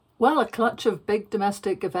Well, a clutch of big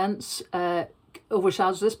domestic events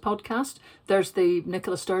overshadows this podcast. There's the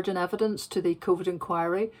Nicola Sturgeon evidence to the COVID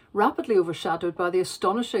inquiry, rapidly overshadowed by the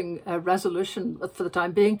astonishing resolution, for the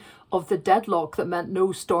time being, of the deadlock that meant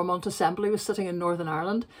no Stormont Assembly was sitting in Northern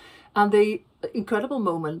Ireland, and the incredible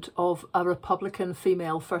moment of a Republican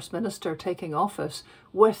female First Minister taking office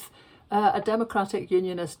with a Democratic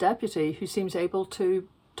Unionist deputy who seems able to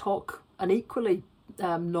talk an equally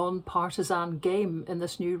non-partisan game in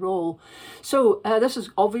this new role. So this has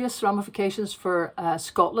obvious ramifications for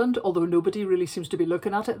Scotland, although nobody really seems to be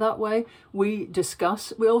looking at it that way. We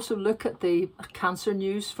also look at the cancer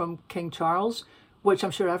news from King Charles, which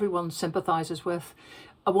I'm sure everyone sympathises with.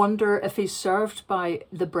 I wonder if he's served by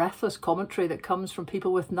the breathless commentary that comes from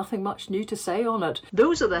people with nothing much new to say on it.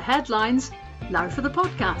 Those are the headlines. Now for the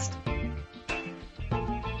podcast.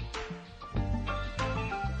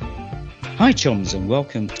 Hi chums, and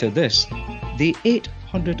welcome to this, the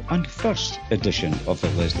 801st edition of the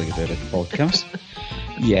Lesley Derrick podcast.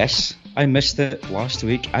 Yes, I missed it last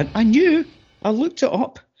week, and I looked it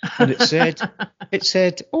up, and it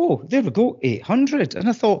said, oh, there we go, 800. And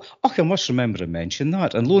I thought, I must remember to mention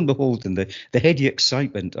that. And lo and behold, in the heady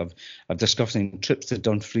excitement of discussing trips to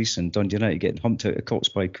Dumfries and Dundee United getting humped out of Cox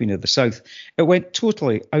by Queen of the South, it went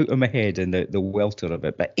totally out of my head in the welter of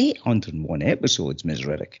it. But 801 episodes, Ms.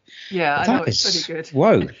 Reddick. Yeah, I know, it's pretty good.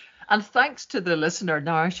 Wow. And thanks to the listener.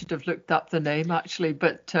 Now, I should have looked up the name, actually,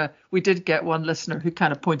 but we did get one listener who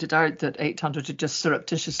kind of pointed out that 800 had just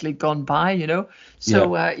surreptitiously gone by, you know.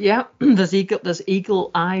 So, there's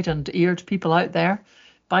eagle-eyed and eared people out there.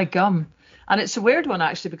 By gum. And it's a weird one,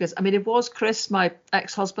 actually, because, I mean, it was Chris, my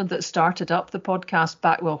ex-husband, that started up the podcast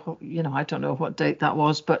back, well, you know, I don't know what date that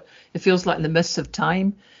was, but it feels like in the mists of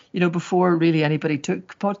time, you know, before really anybody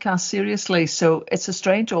took podcasts seriously. So it's a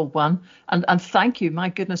strange old one. And thank you. My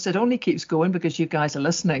goodness, it only keeps going because you guys are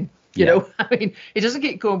listening. You know, I mean, it doesn't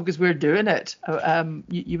keep going because we're doing it.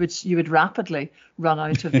 You would rapidly run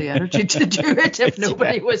out of the energy to do it if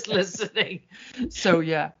nobody was listening. So,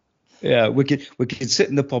 yeah. Yeah, we could sit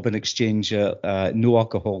in the pub and exchange no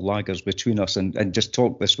alcohol lagers between us and just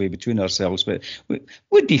talk this way between ourselves, but it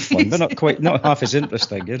would be fun. They're not half as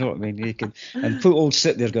interesting, you know what I mean? You can, and people all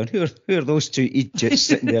sit there going, who are those two idiots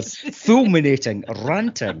sitting there fulminating,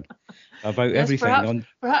 ranting about everything.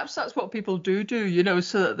 Perhaps that's what people do, you know,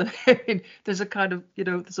 so that there's a kind of, you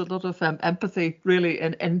know, there's a lot of empathy really.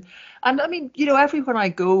 And I mean, you know, everywhere I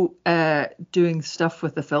go doing stuff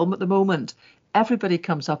with the film at the moment, everybody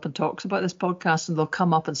comes up and talks about this podcast, and they'll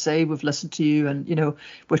come up and say, we've listened to you, and, you know,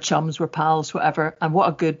 we're chums, we're pals, whatever. And what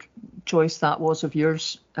a good choice that was of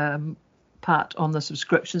yours, Pat, on the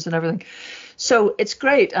subscriptions and everything. So it's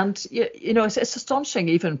great. And, you know, it's astonishing.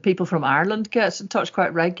 Even people from Ireland gets in touch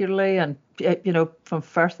quite regularly, and, you know, from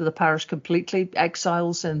Firth of the parish completely,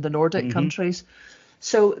 exiles in the Nordic countries.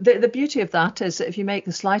 So the beauty of that is that if you make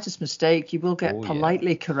the slightest mistake, you will get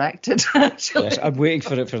politely corrected. Actually. Yes, I'm waiting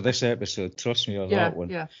for it for this episode. Trust me on that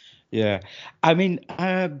one. Yeah. I mean,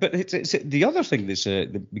 but it's the other thing that's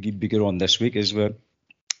bigger on this week is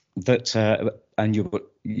that and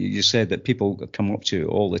you said that people come up to you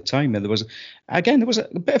all the time, and there was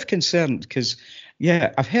a bit of concern because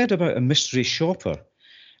I've heard about a mystery shopper,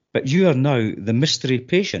 but you are now the mystery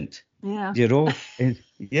patient. Yeah. You're all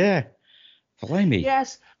Blimey.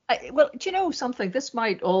 Yes. Well, do you know something? This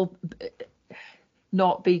might all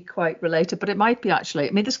not be quite related, but it might be actually.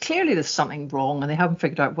 I mean, there's something wrong, and they haven't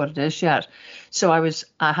figured out what it is yet. So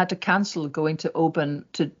I had to cancel going to Oban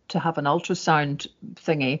to have an ultrasound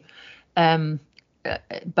thingy.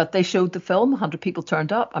 But they showed the film. 100 people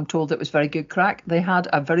turned up. I'm told it was very good crack. They had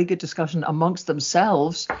a very good discussion amongst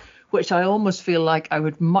themselves, which I almost feel like I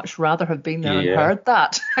would much rather have been there and heard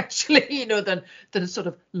that, actually, you know, than sort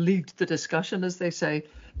of lead the discussion, as they say.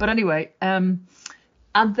 But anyway, and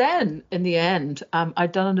then in the end,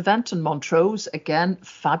 I'd done an event in Montrose, again,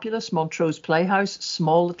 fabulous Montrose Playhouse,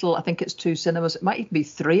 small little, I think it's 2 cinemas. It might even be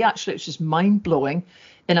 3, actually, which is mind-blowing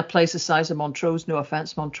in a place the size of Montrose, no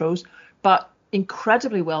offence, Montrose, but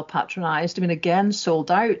incredibly well patronised. I mean, again, sold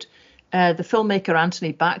out. The filmmaker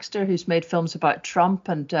Anthony Baxter, who's made films about Trump,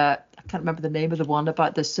 and I can't remember the name of the one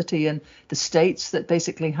about the city in the States that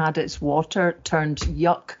basically had its water turned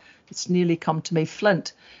yuck. It's nearly come to me,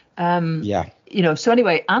 Flint. You know, so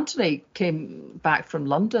anyway, Anthony came back from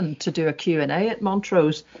London to do a Q&A at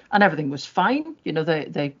Montrose, and everything was fine. You know,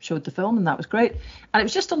 they showed the film, and that was great. And it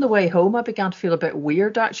was just on the way home I began to feel a bit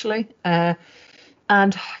weird, actually,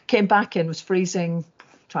 and came back in, was freezing,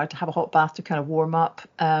 tried to have a hot bath to kind of warm up.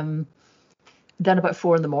 Then about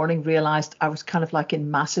 4 a.m, realised I was kind of like in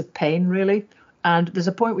massive pain, really. And there's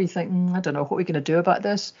a point where you think, I don't know, what are we going to do about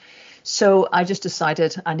this? So I just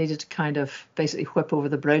decided I needed to kind of basically whip over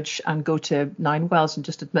the bridge and go to Nine Wells and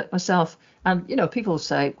just admit myself. And, people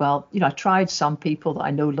say, well, I tried some people that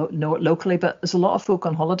I know locally, but there's a lot of folk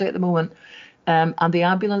on holiday at the moment. And the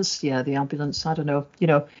ambulance, I don't know,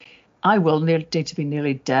 I will need to be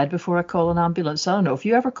nearly dead before I call an ambulance. I don't know. Have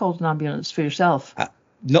you ever called an ambulance for yourself?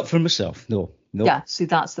 Not for myself, no. Yeah, see,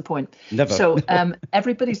 that's the point. Never. So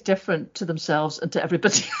everybody's different to themselves and to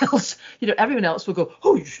everybody else. Everyone else will go,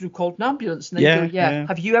 oh, you should have called an ambulance. And then you go, yeah.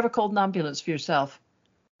 Have you ever called an ambulance for yourself?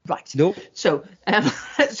 Right. Nope. So,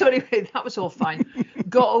 so anyway, that was all fine.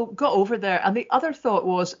 Got over there. And the other thought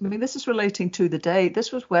was, this is relating to the day.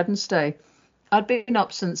 This was Wednesday. I'd been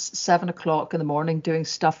up since 7 o'clock in the morning doing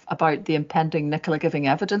stuff about the impending Nicola giving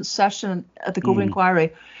evidence session at the Gove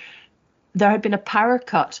inquiry. There had been a power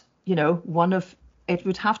cut, one of, it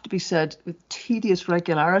would have to be said with tedious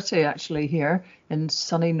regularity actually here in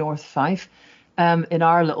sunny North Fife, in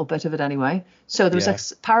our little bit of it anyway. So there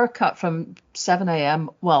was a power cut from 7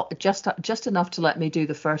 a.m. Well, just enough to let me do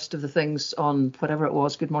the first of the things on whatever it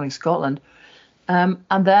was, Good Morning Scotland. And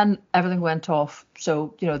then everything went off.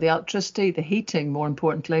 So, the electricity, the heating, more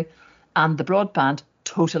importantly, and the broadband,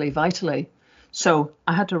 totally vitally. So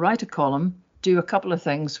I had to write a column, do a couple of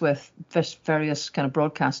things with various kind of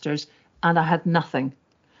broadcasters, and I had nothing.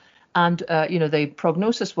 And, the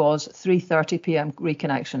prognosis was 3:30 p.m.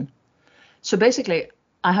 reconnection. So basically,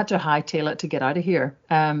 I had to hightail it to get out of here.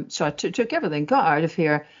 So I took everything, got out of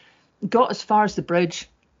here, got as far as the bridge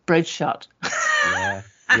shut.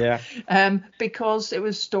 Yeah. Because it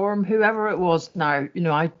was Storm, whoever it was. Now,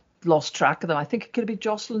 I lost track of them. I think it could have been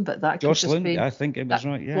Jocelyn, but that could Jocelyn, just be. I think it was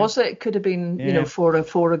right. Yeah. Was it? It could have been, 4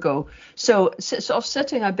 ago. So sort of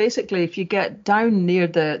sitting. I basically, if you get down near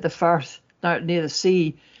the Firth, down near the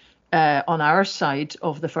sea, on our side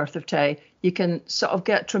of the Firth of Tay, you can sort of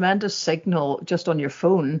get tremendous signal just on your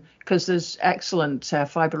phone because there's excellent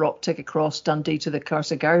fibre optic across Dundee to the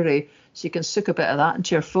Carsagowrie, so you can soak a bit of that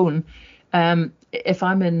into your phone. If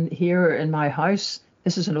I'm in here in my house,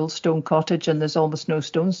 this is an old stone cottage and there's almost no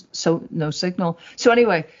stones, so no signal. So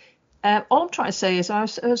anyway, all I'm trying to say is I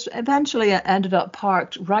was eventually ended up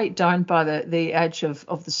parked right down by the edge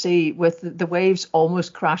of the sea with the waves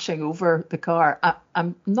almost crashing over the car.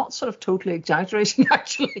 I'm not sort of totally exaggerating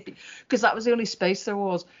actually, because that was the only space there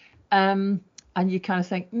was. And you kind of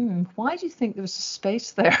think, why do you think there was a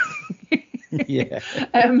space there? Yeah.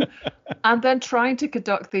 And then trying to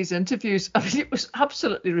conduct these interviews, it was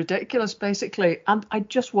absolutely ridiculous, basically. And I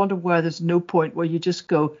just wonder where there's no point where you just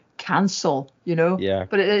go cancel, Yeah.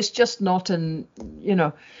 But it's just not in,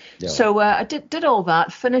 Yeah. So I did all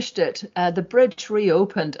that, finished it. The bridge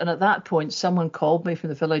reopened, and at that point, someone called me from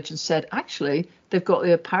the village and said, actually, they've got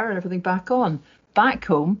the power and everything back on. Back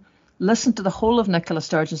home, listened to the whole of Nicola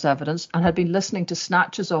Sturgeon's evidence and had been listening to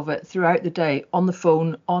snatches of it throughout the day on the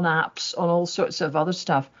phone, on apps, on all sorts of other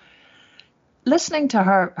stuff. Listening to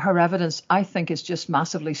her evidence, I think, is just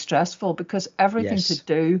massively stressful because everything to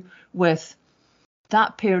do with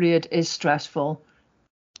that period is stressful.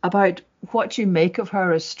 About what you make of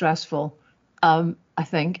her is stressful. I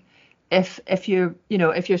think if you're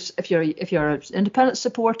an independent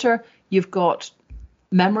supporter, you've got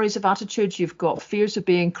memories of attitudes, you've got fears of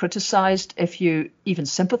being criticised. If you even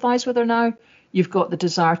sympathise with her now, you've got the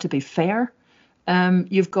desire to be fair.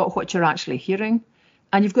 You've got what you're actually hearing.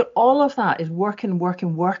 And you've got all of that is working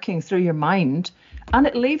through your mind. And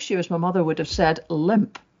it leaves you, as my mother would have said,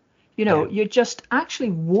 limp. You're just actually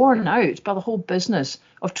worn out by the whole business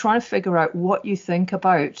of trying to figure out what you think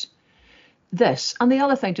about this. And the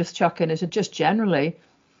other thing, just chuck in, is just generally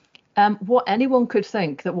what anyone could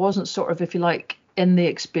think that wasn't sort of, if you like, in the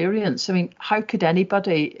experience. How could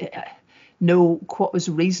anybody know what was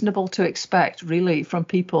reasonable to expect really from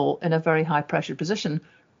people in a very high pressure position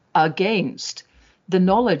against the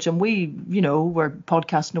knowledge? And we, were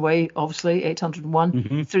podcasting away, obviously,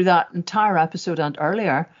 801 through that entire episode and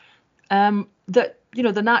earlier, that,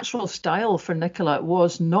 the natural style for Nicola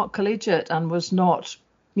was not collegiate and was not,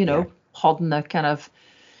 holding the kind of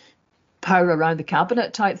power around the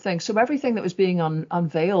cabinet type thing. So everything that was being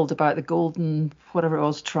unveiled about the golden, whatever it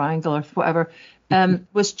was, triangle or whatever,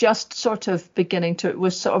 was just sort of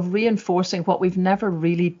was sort of reinforcing what we've never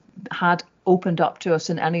really had opened up to us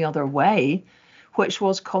in any other way, which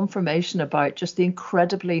was confirmation about just the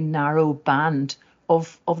incredibly narrow band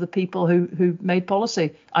of the people who made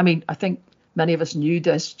policy. I think many of us knew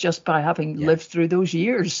this just by having lived through those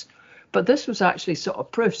years, but this was actually sort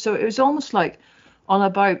of proof. So it was almost like on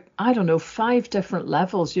about, 5 different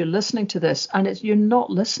levels, you're listening to this and you're not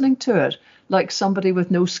listening to it like somebody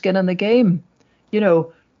with no skin in the game.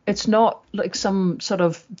 It's not like some sort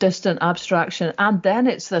of distant abstraction. And then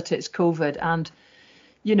it's that it's COVID and,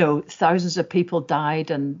 thousands of people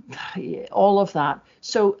died and all of that.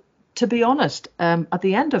 So to be honest, at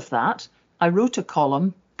the end of that, I wrote a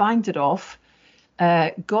column, banged it off,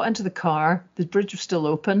 got into the car. The bridge was still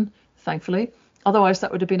open, thankfully. Otherwise,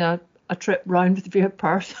 that would have been a trip round with the view of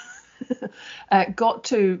Perth. Got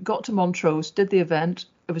to Montrose, did the event.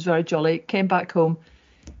 It was very jolly. Came back home.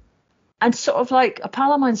 And sort of like a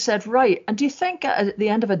pal of mine said, right, and do you think at the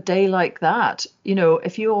end of a day like that,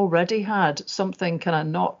 if you already had something kind of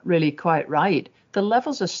not really quite right, the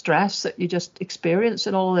levels of stress that you just experience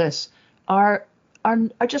in all this are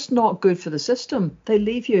just not good for the system. They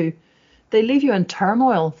leave you in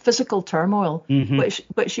turmoil, physical turmoil,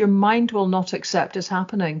 which your mind will not accept as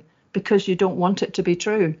happening because you don't want it to be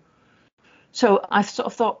true. So I sort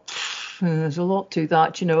of thought, there's a lot to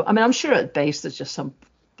that, I mean, I'm sure at base there's just some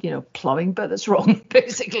plumbing bit that's wrong,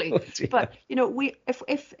 basically. But if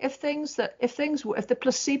the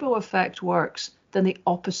placebo effect works, then the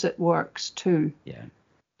opposite works too. Yeah.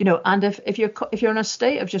 And if you're in a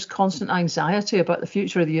state of just constant anxiety about the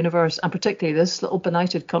future of the universe, and particularly this little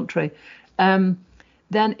benighted country, then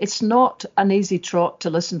it's not an easy trot to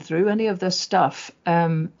listen through any of this stuff.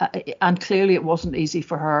 And clearly it wasn't easy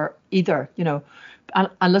for her either.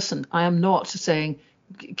 And listen, I am not saying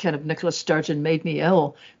kind of Nicola Sturgeon made me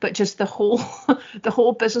ill, but just the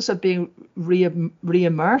whole business of being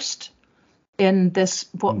re-immersed in this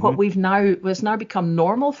what we've now become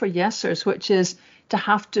normal for yesers, which is to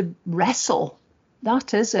have to wrestle.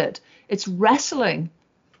 That is it. It's wrestling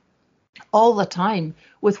all the time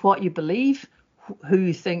with what you believe, who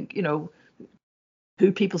you think,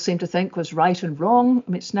 who people seem to think was right and wrong.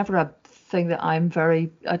 I mean, it's never a thing that I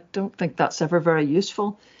don't think that's ever very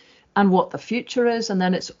useful. And what the future is, and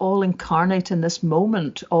then it's all incarnate in this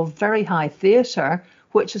moment of very high theatre,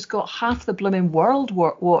 which has got half the blooming world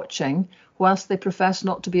watching, whilst they profess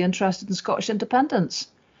not to be interested in Scottish independence.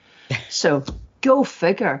 So go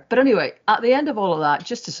figure. But anyway, at the end of all of that,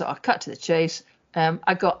 just to sort of cut to the chase, I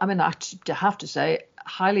have to say,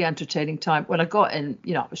 highly entertaining time. When I got in,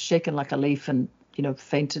 I was shaking like a leaf and,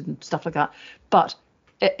 fainted and stuff like that. But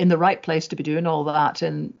in the right place to be doing all that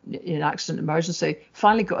in accident emergency.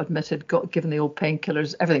 Finally got admitted, got given the old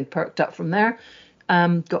painkillers, everything perked up from there.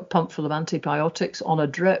 Got pumped full of antibiotics on a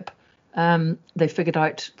drip. They figured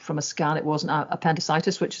out from a scan it wasn't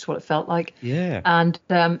appendicitis, which is what it felt like. Yeah. And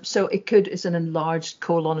so it's an enlarged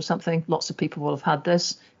colon or something. Lots of people will have had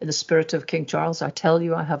this. In the spirit of King Charles, I tell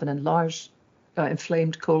you, I have an enlarged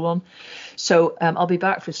inflamed colon. So I'll be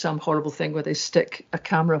back for some horrible thing where they stick a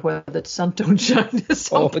camera where the sun don't shine.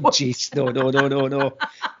 Oh, jeez. No, don't. I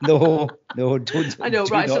know, do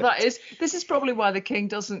right. Not. So this is probably why the king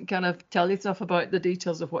doesn't kind of tell you stuff about the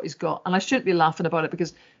details of what he's got. And I shouldn't be laughing about it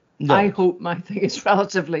because I hope my thing is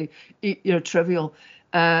relatively, trivial.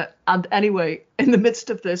 And anyway, in the midst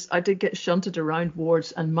of this, I did get shunted around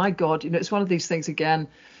wards. And my God, it's one of these things again.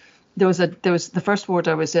 There was the first ward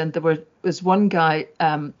I was in. There was one guy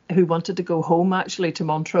who wanted to go home actually to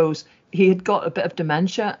Montrose. He had got a bit of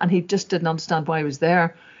dementia and he just didn't understand why he was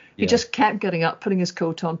there. He just kept getting up, putting his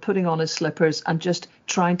coat on, putting on his slippers and just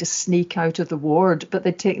trying to sneak out of the ward. But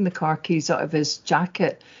they'd taken the car keys out of his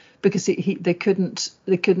jacket because they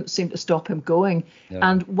couldn't seem to stop him going. Yeah.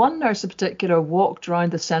 And one nurse in particular walked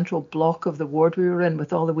around the central block of the ward we were in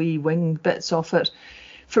with all the wee wing bits off it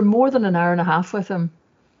for more than an hour and a half with him.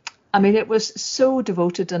 I mean, it was so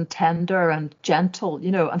devoted and tender and gentle,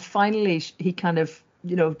 and finally he kind of,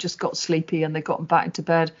 just got sleepy and they got him back into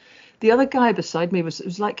bed. The other guy beside me it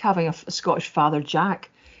was like having a Scottish Father Jack.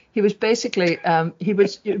 He was basically,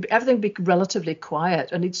 everything would be relatively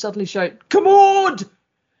quiet and he'd suddenly shout, "Come on!"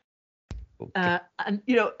 Okay. And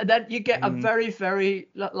then you get a very, very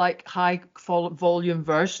like high volume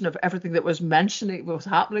version of everything that was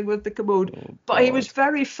happening with the commode. Oh, but he was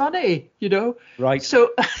very funny, Right.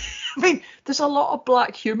 So, I mean, there's a lot of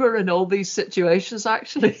black humor in all these situations,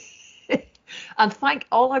 actually. And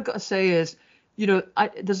all I've got to say is,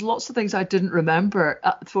 there's lots of things I didn't remember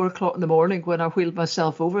at 4 o'clock in the morning when I wheeled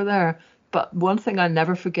myself over there. But one thing I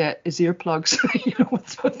never forget is earplugs.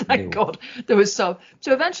 So thank God there was some.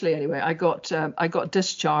 So eventually, anyway, I got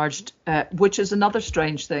discharged, which is another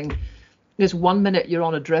strange thing. Because 1 minute you're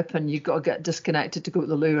on a drip and you've got to get disconnected to go to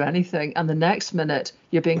the loo or anything, and the next minute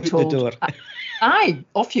you're being told, "Aye,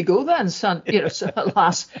 off you go then, son." So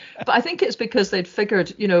alas. But I think it's because they'd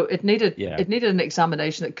figured, it needed an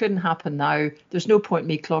examination that couldn't happen now. There's no point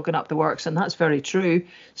me clogging up the works, and that's very true.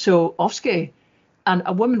 So offski. And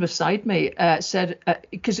a woman beside me said,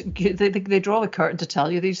 because they draw the curtain to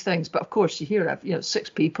tell you these things, but of course you hear, 6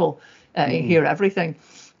 people hear everything.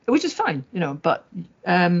 which is fine, but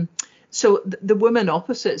so the woman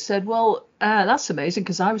opposite said, well, that's amazing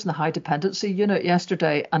because I was in the high dependency unit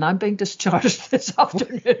yesterday and I'm being discharged this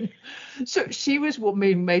afternoon. So she was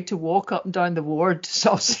being made to walk up and down the ward to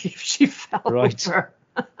sort of see if she fell over.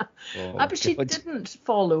 But she didn't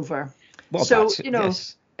fall over. Well, so,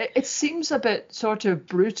 yes. It seems a bit sort of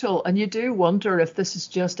brutal, and you do wonder if this is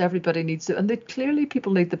just everybody needs it. And clearly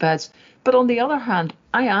people need the beds. But on the other hand,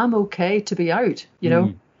 I am okay to be out,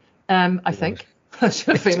 I think. That's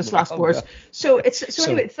your famous last words. So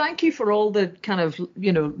anyway, thank you for all the kind of,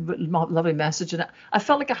 lovely message. And I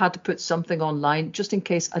felt like I had to put something online just in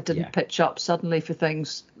case I didn't pitch up suddenly for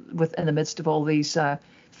things in the midst of all these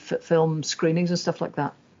film screenings and stuff like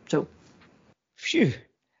that. So. Phew.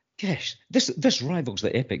 Gosh, this rivals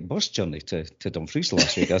the epic bus journey to Dumfries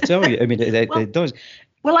last week, I tell you. I mean, it does.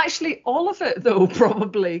 Well, actually, all of it, though,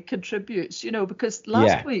 probably contributes, because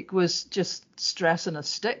last week was just stress and a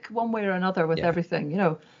stick one way or another with everything,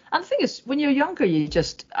 And the thing is, when you're younger, you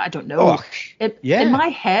just, I don't know. In my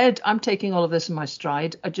head, I'm taking all of this in my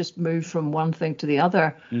stride. I just move from one thing to the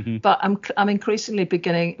other. Mm-hmm. But I'm increasingly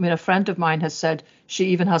beginning. I mean, a friend of mine has said she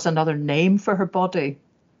even has another name for her body,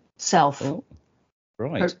 self. Oh,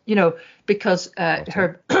 right. Because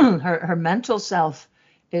her her mental self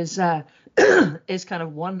is kind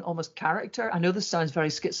of one almost character. I know this sounds very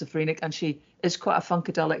schizophrenic, and she is quite a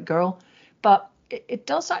funkadelic girl, but it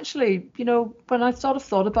does actually, when I sort of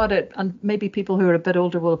thought about it, and maybe people who are a bit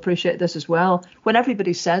older will appreciate this as well, when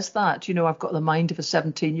everybody says that, I've got the mind of a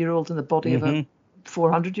 17-year-old and the body of a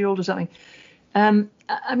 400-year-old or something.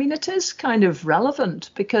 I mean, it is kind of relevant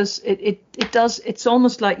because it does, it's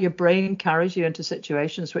almost like your brain carries you into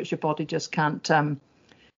situations which your body just can't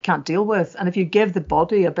deal with. And if you give the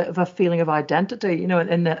body a bit of a feeling of identity,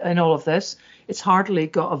 in all of this, it's hardly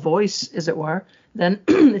got a voice, as it were, then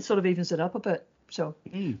it sort of evens it up a bit. So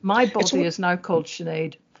my body is now called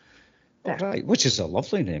Sinead. Right, which is a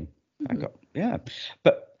lovely name. Mm-hmm.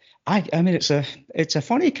 But I mean, it's a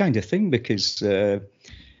funny kind of thing because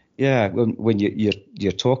when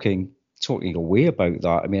you're talking away about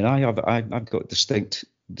that. I mean, I've got distinct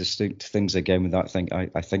things again with that thing.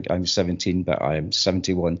 I think I'm 17, but I am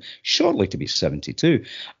 71, shortly to be 72,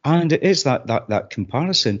 and it is that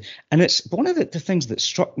comparison. And it's one of the things that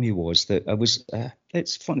struck me was that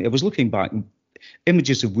it's funny. I was looking back,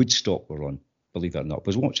 images of Woodstock were on. Believe it or not, I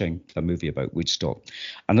was watching a movie about Woodstock,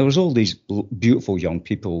 and there was all these beautiful young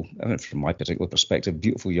people, from my particular perspective,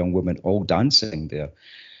 beautiful young women all dancing there,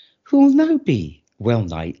 who will now be well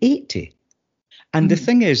nigh 80. And the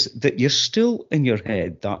thing is that you're still in your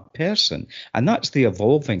head that person. And that's the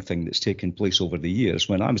evolving thing that's taken place over the years.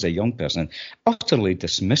 When I was a young person, utterly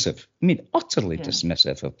dismissive.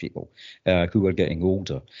 Dismissive of people who were getting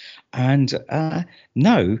older. And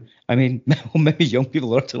now, I mean, maybe young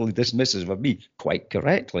people are utterly dismissive of me, quite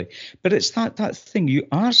correctly. But it's that thing. You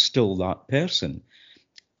are still that person,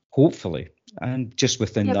 hopefully. And just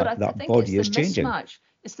within that body is changing.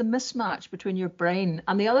 It's the mismatch between your brain.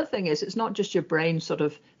 And the other thing is, it's not just your brain sort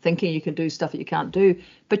of thinking you can do stuff that you can't do,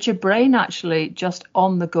 but your brain actually just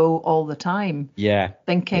on the go all the time. Yeah.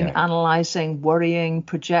 Thinking, analysing, worrying,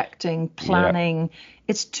 projecting, planning.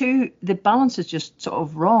 Yeah. The balance is just sort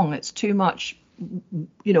of wrong. It's too much,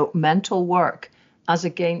 mental work as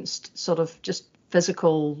against sort of just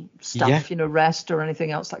physical stuff, rest or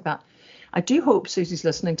anything else like that. I do hope Susie's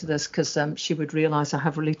listening to this because she would realise I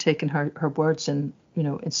have really taken her words in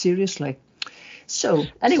seriously. So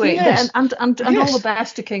anyway, and all the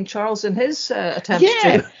best to King Charles in his attempts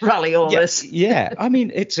to rally all this. Yeah, I mean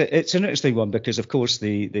it's an interesting one because of course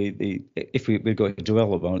the if we're going to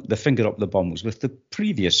develop on the finger up the bum was with the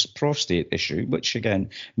previous prostate issue, which again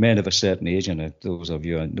men of a certain age, and those of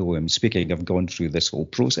you who know him speaking have gone through this whole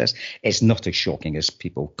process. It's not as shocking as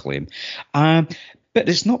people claim. But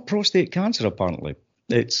it's not prostate cancer, apparently.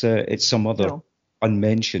 It's some other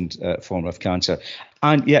unmentioned form of cancer.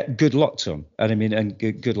 And good luck to him. And I mean, and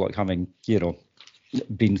good luck having,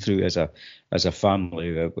 been through as a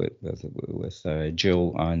family with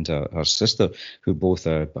Jill and her sister, who both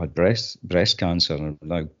had breast cancer and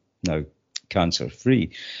are now cancer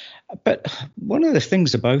free. But one of the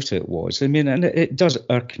things about it was, I mean, and it does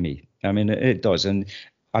irk me. I mean, it does. And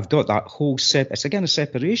I've got that whole it's again a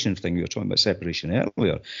separation thing. We were talking about separation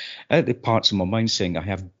earlier. The parts of my mind saying I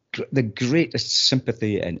have the greatest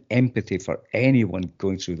sympathy and empathy for anyone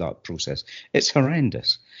going through that process. It's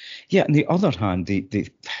horrendous. Yeah, on the other hand,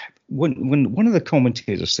 when one of the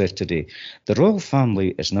commentators said today, the royal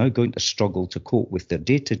family is now going to struggle to cope with their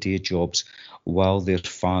day-to-day jobs while their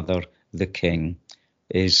father, the king,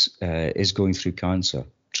 is going through cancer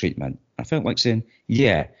treatment. I felt like saying,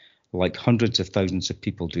 yeah. like hundreds of thousands of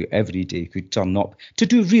people do every day who turn up to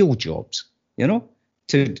do real jobs,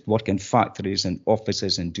 to work in factories and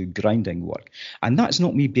offices and do grinding work. And that's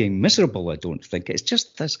not me being miserable, I don't think. It's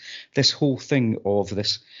just this whole thing of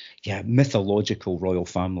this mythological royal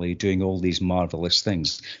family doing all these marvellous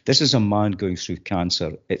things. This is a man going through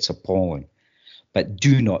cancer. It's appalling. But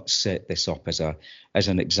do not set this up as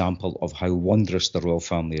an example of how wondrous the royal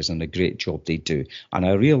family is and a great job they do. And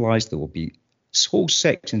I realise there will be whole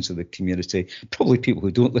sections of the community, probably people who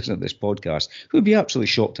don't listen to this podcast, who would be absolutely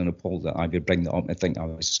shocked and appalled that I would bring that up and think I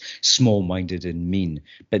was small-minded and mean.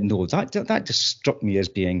 But no, that just struck me as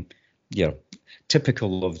being,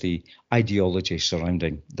 typical of the ideology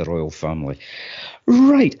surrounding the royal family.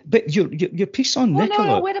 Right, but your piece on Nicola.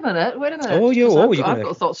 No, wait a minute. I've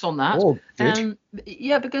got thoughts on that. Oh, good.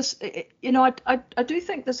 Because I do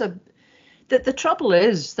think there's the trouble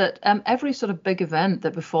is that every sort of big event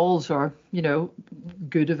that befalls, or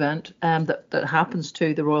good event that happens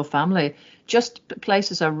to the royal family, just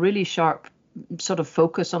places a really sharp sort of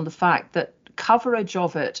focus on the fact that coverage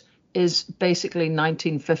of it is basically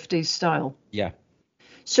 1950s style. Yeah.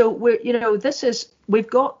 So we've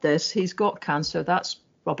got this. He's got cancer. That's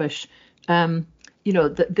rubbish. The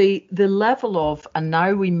level of, and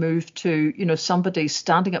now we move to, somebody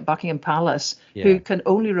standing at Buckingham Palace who can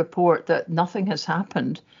only report that nothing has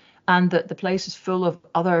happened, and that the place is full of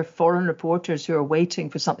other foreign reporters who are waiting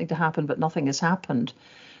for something to happen, but nothing has happened.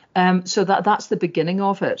 So that's the beginning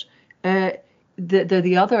of it.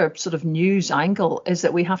 The other sort of news angle is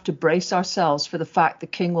that we have to brace ourselves for the fact the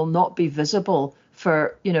king will not be visible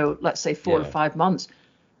for, let's say 4 or 5 months.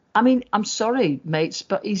 I mean, I'm sorry, mates,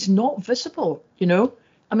 but he's not visible,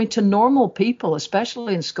 I mean, to normal people,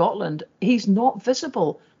 especially in Scotland, he's not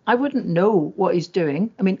visible. I wouldn't know what he's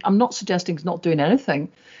doing. I mean, I'm not suggesting he's not doing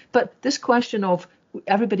anything, but this question of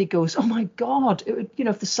everybody goes, oh my God,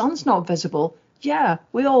 if the sun's not visible,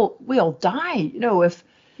 we all die.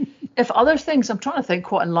 If other things, I'm trying to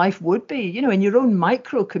think what in life would be, in your own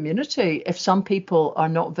micro community, if some people are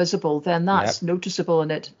not visible, then that's noticeable,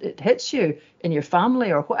 and it hits you in your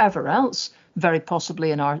family or whatever else, very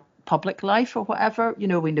possibly in our public life or whatever.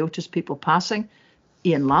 We notice people passing.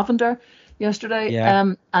 Ian Lavender yesterday,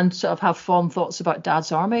 and sort of have fond thoughts about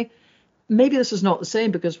Dad's Army. Maybe this is not the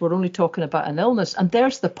same because we're only talking about an illness. And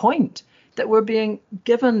there's the point, that we're being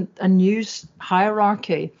given a news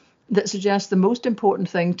hierarchy that suggests the most important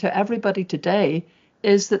thing to everybody today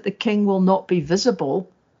is that the king will not be visible,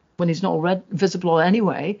 when he's not already visible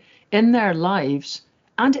anyway, in their lives.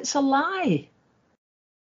 And it's a lie.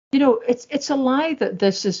 It's a lie that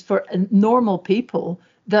this is for normal people,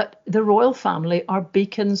 that the royal family are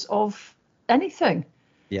beacons of anything.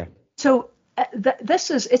 Yeah. So it's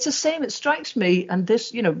the same. It strikes me, and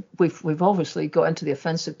this, we've obviously got into the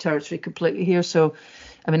offensive territory completely here. So,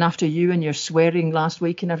 I mean, after you and your swearing last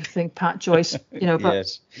week and everything, Pat Joyce,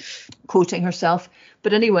 about quoting herself.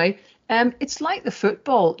 But anyway, it's like the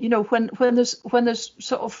football. When there's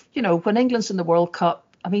sort of, when England's in the World Cup.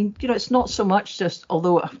 I mean, it's not so much just,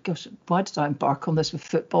 although, gosh, why did I embark on this with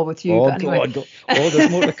football with you? But anyway.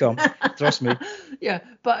 There's more to come. Trust me. Yeah,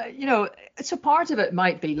 but, it's a part of it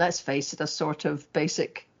might be, let's face it, a sort of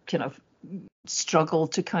basic kind of struggle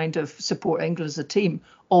to kind of support England as a team,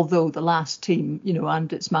 although the last team,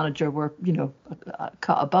 and its manager were,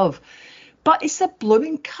 cut above. But it's the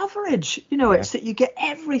blooming coverage, it's that you get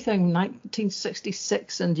everything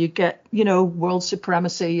 1966 and you get, world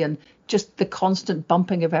supremacy, and just the constant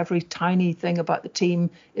bumping of every tiny thing about the team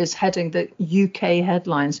is heading the UK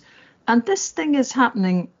headlines. And this thing is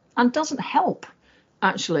happening and doesn't help,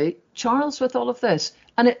 actually, Charles, with all of this.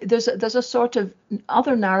 And there's a sort of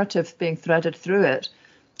other narrative being threaded through it.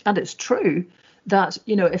 And it's true that,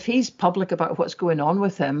 if he's public about what's going on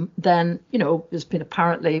with him, then, there's been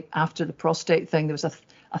apparently, after the prostate thing, there was a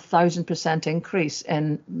 1,000% increase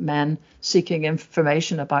in men seeking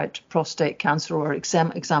information about prostate cancer or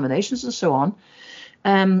examinations and so on.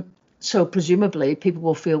 So presumably people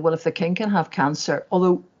will feel, well, if the king can have cancer,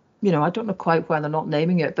 although, I don't know quite why they're not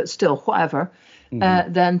naming it, but still, whatever,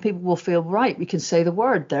 then people will feel, right, we can say the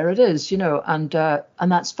word, there it is, and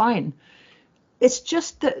that's fine. It's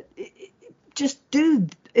just that,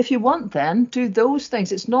 if you want, then do those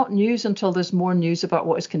things. It's not news until there's more news about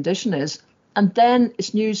what his condition is. And then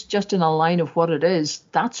it's news just in a line of what it is.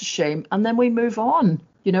 That's a shame. And then we move on.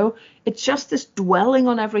 It's just this dwelling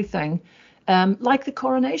on everything, like the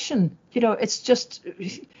coronation. It's just,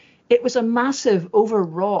 it was a massive,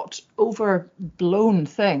 overwrought, overblown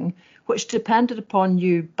thing, which depended upon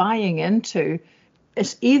you buying into.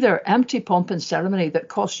 It's either empty pomp and ceremony that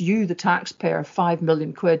costs you, the taxpayer, 5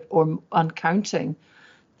 million quid and counting,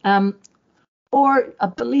 or a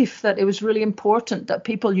belief that it was really important that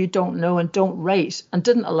people you don't know and don't rate and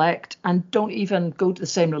didn't elect and don't even go to the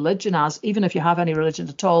same religion as, even if you have any religion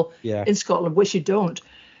at all in Scotland, which you don't.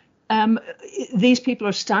 These people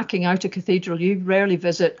are stacking out a cathedral you rarely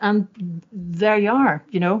visit, and there you are,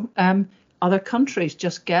 other countries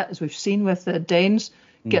just get, as we've seen with the Danes,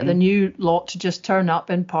 get the new lot to just turn up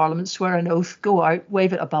in Parliament, swear an oath, go out,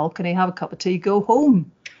 wave at a balcony, have a cup of tea, go home.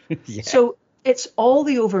 So it's all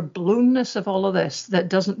the overblowness of all of this that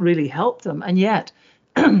doesn't really help them. And yet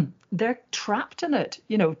they're trapped in it.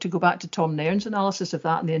 To go back to Tom Nairn's analysis of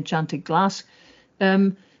that and the enchanted glass,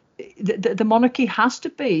 the monarchy has to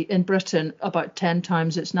be in Britain about 10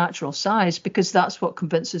 times its natural size, because that's what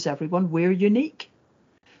convinces everyone we're unique.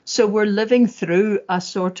 So we're living through a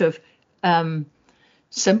sort of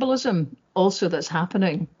symbolism also that's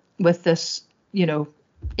happening with this,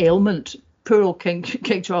 ailment. Poor old King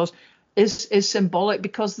Charles is symbolic,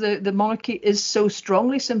 because the monarchy is so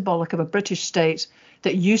strongly symbolic of a British state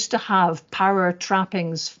that used to have power,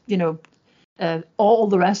 trappings, all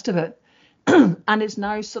the rest of it, and is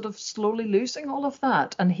now sort of slowly losing all of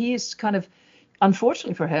that. And he is kind of,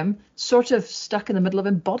 unfortunately for him, sort of stuck in the middle of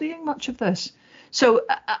embodying much of this. So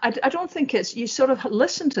I don't think it's, you sort of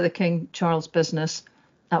listen to the King Charles business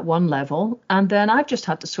at one level, and then I've just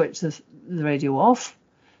had to switch the radio off.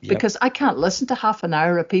 Because I can't listen to half an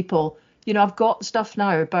hour of people, I've got stuff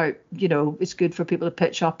now about, it's good for people to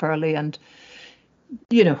pitch up early and,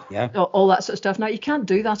 all that sort of stuff. Now, you can't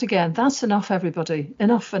do that again. That's enough, everybody.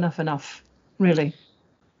 Enough, really.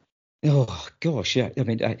 Oh, gosh, yeah. I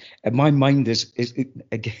mean, my mind is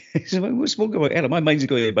again, we spoke about earlier, my mind's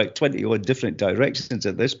going in about 20 odd different directions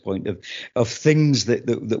at this point of things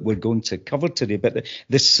that we're going to cover today. But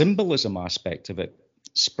the symbolism aspect of it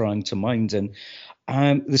sprang to mind.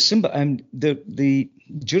 And the symbol, the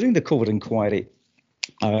during the COVID inquiry,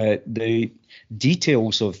 the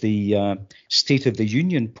details of the State of the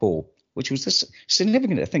Union poll, which was this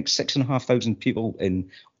significant, I think 6,500 people in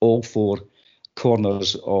all four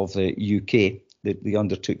corners of the UK, that they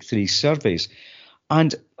undertook 3 surveys.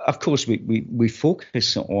 And of course, we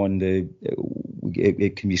focus on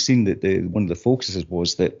it can be seen that one of the focuses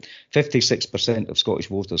was that 56% of Scottish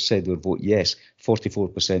voters said they would vote yes,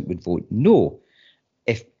 44% would vote no,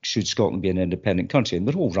 should Scotland be an independent country, and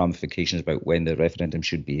there are whole ramifications about when the referendum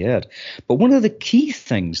should be held. But one of the key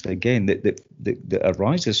things, again, that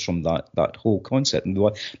arises from that whole concept,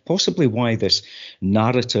 and possibly why this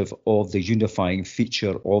narrative of the unifying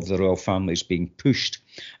feature of the royal family is being pushed,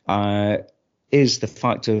 is the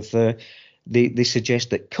fact of they suggest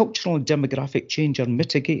that cultural and demographic change are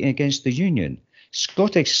mitigating against the union.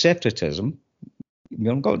 Scottish separatism,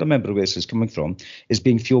 you've got to remember where this is coming from, is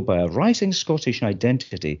being fueled by a rising Scottish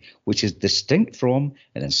identity, which is distinct from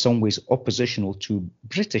and in some ways oppositional to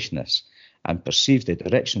Britishness, and perceives the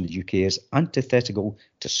direction of the UK as antithetical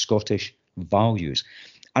to Scottish values.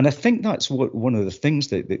 And I think that's one of the things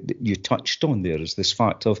that you touched on there, is this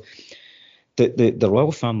fact of the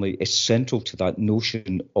royal family is central to that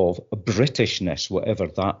notion of Britishness, whatever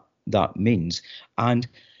that means. And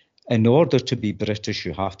in order to be British,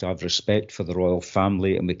 you have to have respect for the royal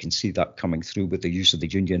family, and we can see that coming through with the use of the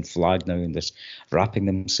Union flag now, and this wrapping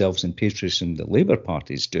themselves in patriotism the Labour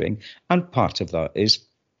Party is doing. And part of that is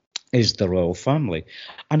the royal family.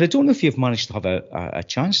 And I don't know if you've managed to have a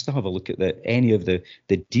chance to have a look at any of the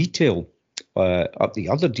detail, the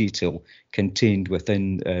other detail contained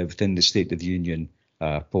within the State of the Union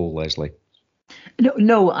poll, Leslie.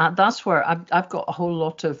 No, that's where I've got a whole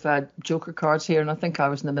lot of joker cards here, and I think I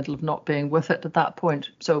was in the middle of not being with it at that point.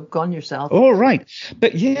 So go on yourself. Oh, right.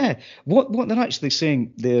 But yeah, what they're actually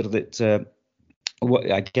saying there, that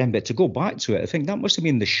again, but to go back to it, I think that must have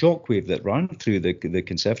been the shockwave that ran through the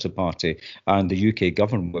Conservative Party and the UK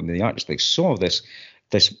government when they actually saw this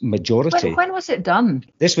majority. When was it done?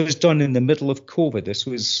 This was done in the middle of COVID. This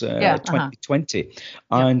was 2020.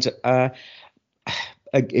 And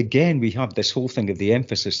again, we have this whole thing of the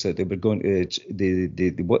emphasis that they were going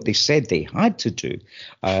to, what they said they had to do.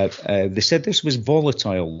 They said this was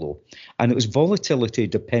volatile, though, and it was volatility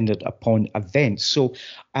dependent upon events. So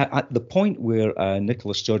at the point where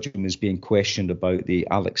Nicola Sturgeon was being questioned about the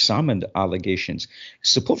Alex Salmond allegations,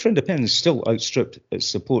 support for independence still outstripped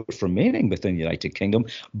support for remaining within the United Kingdom,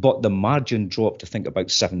 but the margin dropped, I think,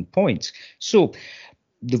 about 7 points. So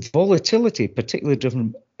the volatility, particularly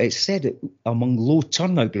driven, it said, among low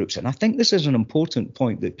turnout groups. And I think this is an important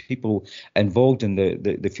point that people involved in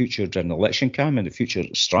the future general election campaign and the future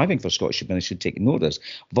striving for Scottish independence should take notice.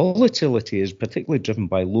 Volatility is particularly driven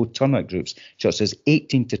by low turnout groups, such as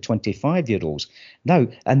 18 to 25-year-olds. Now,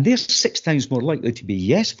 and they're 6 times more likely to be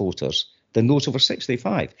yes voters than those over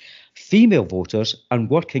 65, female voters and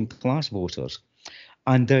working class voters.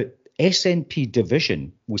 And the SNP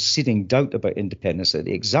division was seeding doubt about independence at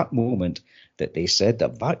the exact moment that they said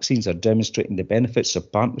that vaccines are demonstrating the benefits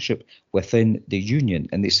of partnership within the union.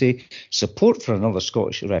 And they say support for another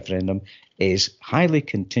Scottish referendum is highly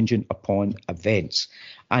contingent upon events.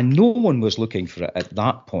 And no one was looking for it at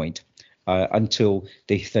that point until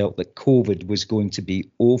they felt that COVID was going to be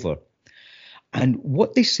over. And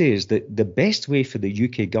what they say is that the best way for the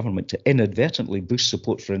UK government to inadvertently boost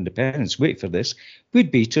support for independence, wait for this, would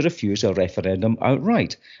be to refuse a referendum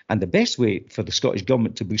outright. And the best way for the Scottish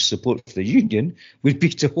government to boost support for the union would be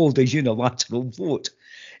to hold a unilateral vote.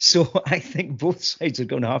 So I think both sides are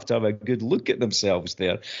going to have a good look at themselves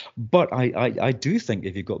there. But I do think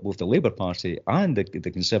if you've got both the Labour Party and the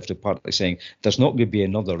Conservative Party saying there's not going to be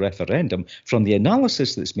another referendum, from the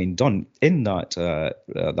analysis that's been done in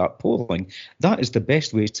that polling, that is the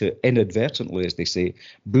best way to inadvertently, as they say,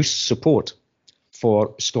 boost support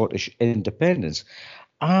for Scottish independence.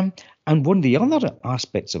 And one of the other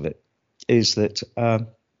aspects of it is that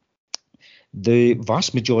the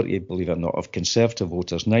vast majority, believe it or not, of Conservative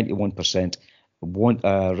voters, 91%, want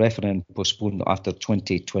a referendum postponed after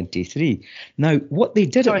 2023. Now, what they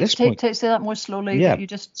did at this point... Say that more slowly. Yeah, you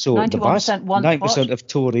just, so 91% want 9% of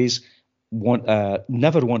Tories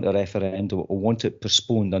never want a referendum or want it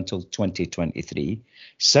postponed until 2023.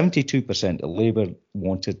 72% of Labour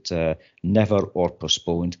wanted never or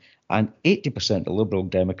postponed, and 80% of Liberal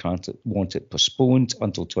Democrats want it postponed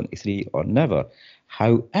until 23 or never.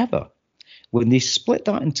 However, when they split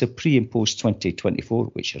that into pre and post 2024,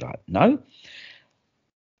 which you're at now,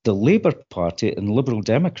 the Labour Party and Liberal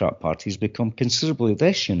Democrat parties become considerably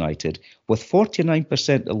less united, with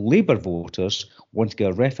 49% of Labour voters wanting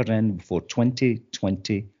a referendum before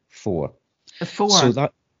 2024. Before? So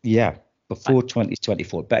before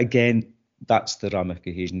 2024. But again, that's the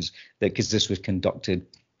ramifications, because this was conducted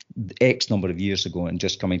X number of years ago and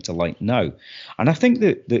just coming to light now. And I think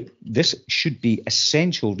that this should be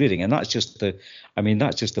essential reading, and that's just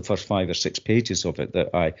the first 5 or 6 pages of it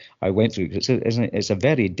that I went through. It's a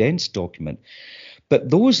very dense document. But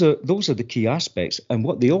those are the key aspects. And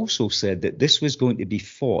what they also said, that this was going to be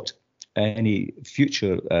fought, any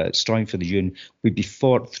future striving for the union would be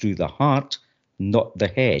fought through the heart, not the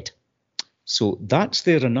head. So that's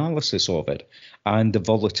their analysis of it and the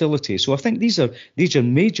volatility. So I think these are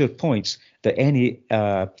major points that any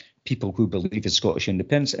people who believe in Scottish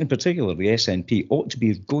independence, in particular the SNP, ought to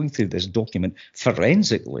be going through this document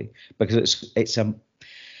forensically, because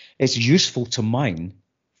it's useful to mine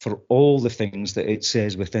for all the things that it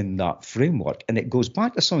says within that framework. And it goes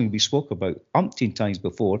back to something we spoke about umpteen times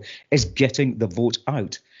before, is getting the vote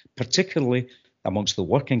out, particularly amongst the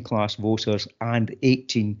working class voters and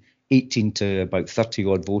 18 to about 30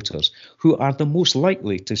 odd voters who are the most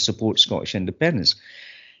likely to support Scottish independence.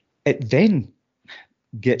 It then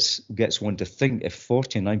gets one to think, if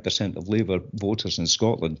 49% of Labour voters in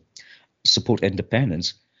Scotland support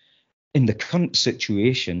independence, in the current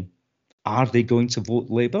situation, are they going to vote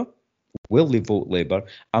Labour? Will they vote Labour?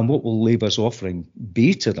 And what will Labour's offering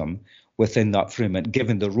be to them within that framework,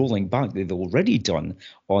 given the rolling back they've already done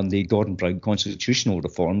on the Gordon Brown constitutional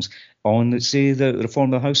reforms, on, say, the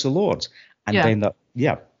reform of the House of Lords? And then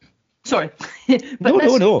Sorry.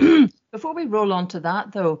 No. Before we roll on to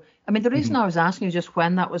that, though, I mean, the reason I was asking you just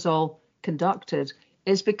when that was all conducted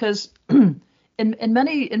is because in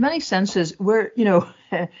many senses,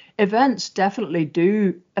 events definitely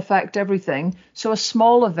do affect everything. So a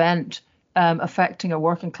small event affecting a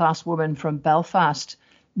working class woman from Belfast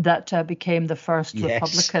that became the first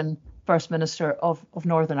Republican First Minister of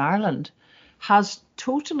Northern Ireland has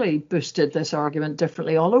totally boosted this argument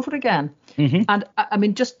differently all over again. Mm-hmm. And I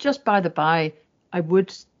mean, just by the by, I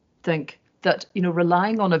would think that,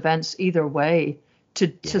 relying on events either way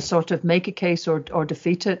to sort of make a case or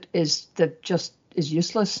defeat it is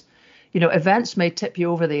useless. Events may tip you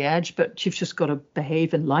over the edge, but you've just got to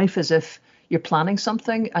behave in life as if you're planning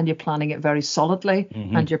something, and you're planning it very solidly,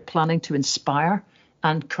 and you're planning to inspire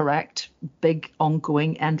and correct big,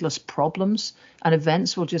 ongoing, endless problems. And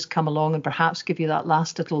events will just come along and perhaps give you that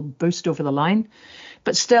last little boost over the line.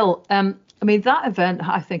 But still, that event,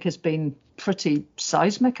 I think, has been pretty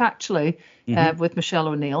seismic, actually, with Michelle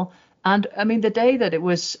O'Neill. And I mean, the day that it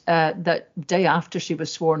was, that day after she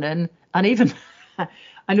was sworn in, and even,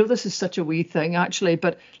 I know this is such a wee thing, actually,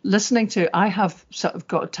 but listening to, I have sort of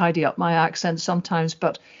got to tidy up my accent sometimes,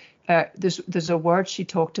 but there's a word she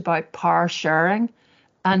talked about, power sharing.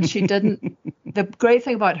 And she didn't. The great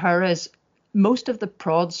thing about her is most of the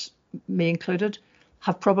prods, me included,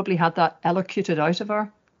 have probably had that elocuted out of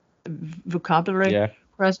her vocabulary. Yeah.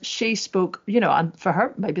 Whereas she spoke, and for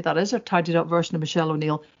her, maybe that is a tidied up version of Michelle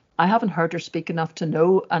O'Neill. I haven't heard her speak enough to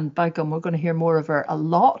know, and by gum, we're going to hear more of her a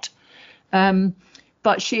lot.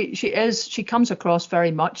 But she comes across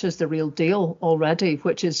very much as the real deal already,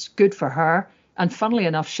 which is good for her. And funnily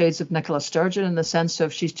enough, shades of Nicola Sturgeon in the sense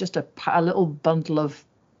of she's just a little bundle of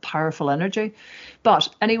powerful energy. But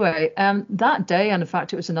anyway, that day, and in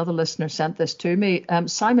fact, it was another listener sent this to me,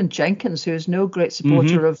 Simon Jenkins, who is no great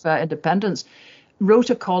supporter of independence,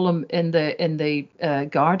 wrote a column in the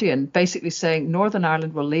Guardian basically saying Northern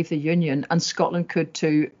Ireland will leave the Union and Scotland could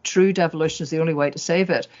too. True devolution is the only way to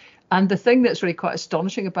save it. And the thing that's really quite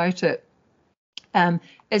astonishing about it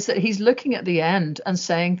is that he's looking at the end and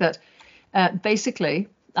saying that basically,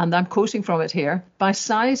 and I'm quoting from it here, by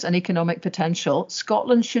size and economic potential,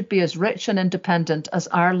 Scotland should be as rich and independent as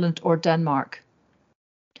Ireland or Denmark.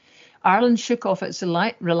 Ireland shook off its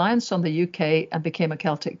reliance on the UK and became a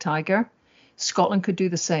Celtic tiger. Scotland could do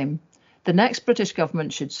the same. The next British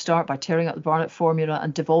government should start by tearing up the Barnett Formula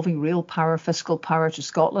and devolving real power, fiscal power to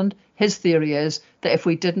Scotland. His theory is that if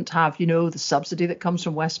we didn't have, the subsidy that comes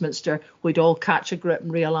from Westminster, we'd all catch a grip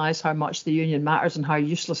and realise how much the union matters and how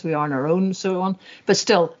useless we are on our own and so on. But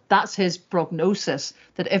still, that's his prognosis,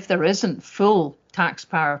 that if there isn't full tax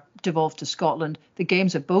power devolved to Scotland, the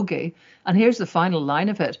game's a bogey. And here's the final line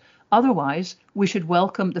of it. Otherwise, we should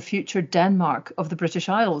welcome the future Denmark of the British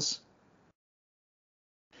Isles.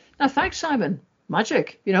 Now, thanks, Simon.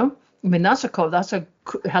 Magic, that's a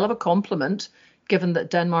hell of a compliment, given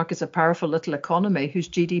that Denmark is a powerful little economy whose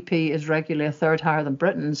GDP is regularly a third higher than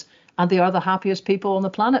Britain's, and they are the happiest people on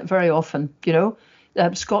the planet very often.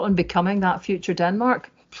 Scotland becoming that future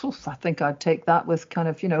Denmark. I think I'd take that with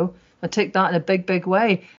I'd take that in a big, big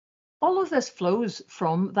way. All of this flows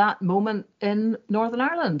from that moment in Northern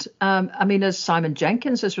Ireland. As Simon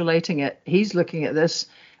Jenkins is relating it, he's looking at this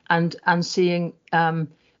and seeing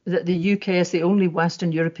that the UK is the only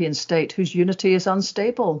Western European state whose unity is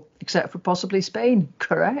unstable, except for possibly Spain,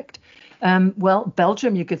 correct? Well,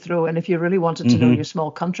 Belgium you could throw in if you really wanted to know your small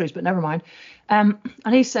countries, but never mind. And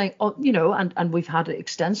he's saying, and we've had it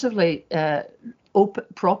extensively,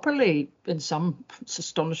 properly, in some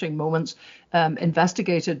astonishing moments,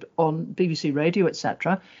 investigated on BBC Radio,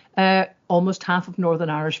 etc. Almost half of Northern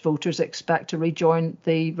Irish voters expect to rejoin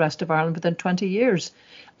the rest of Ireland within 20 years.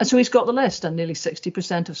 And so he's got the list, and nearly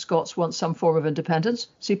 60% of Scots want some form of independence.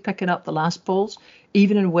 See, picking up the last polls.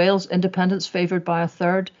 Even in Wales, independence favoured by a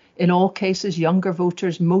third. In all cases, younger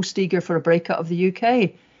voters most eager for a breakup of the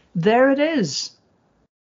UK. There it is.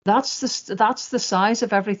 That's the size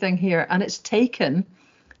of everything here. And it's taken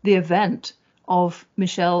the event of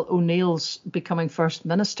Michelle O'Neill's becoming First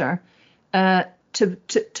Minister to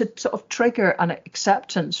sort of trigger an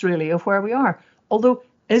acceptance, really, of where we are. Although,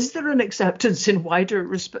 is there an acceptance in wider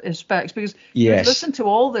respects? Because you listen to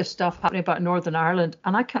all this stuff happening about Northern Ireland,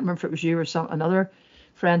 and I can't remember if it was you or another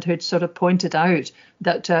friend who'd sort of pointed out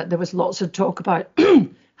that there was lots of talk about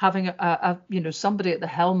having somebody at the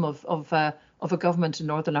helm of a government in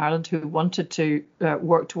Northern Ireland who wanted to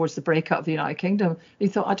work towards the breakup of the United Kingdom. He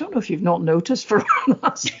thought, I don't know if you've not noticed for the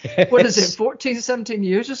last, 17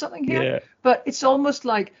 years or something here. Yeah. But it's almost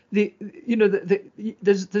like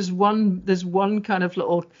there's one kind of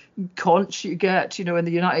little conch you get, in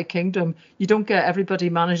the United Kingdom. You don't get everybody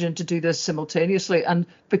managing to do this simultaneously. And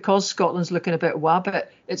because Scotland's looking a bit wabbit,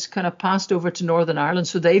 it's kind of passed over to Northern Ireland.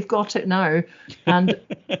 So they've got it now. And,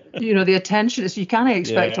 the attention is, you can't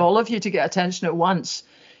expect all of you to get attention at once.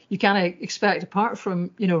 You can't expect, apart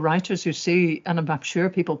from, writers who see, and I'm sure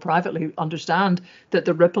people privately understand, that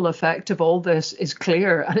the ripple effect of all this is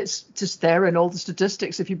clear, and it's just there in all the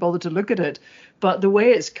statistics if you bother to look at it. But the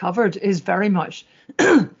way it's covered is very much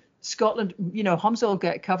Scotland, Humza will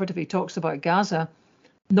get covered if he talks about Gaza.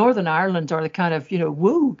 Northern Ireland are the kind of,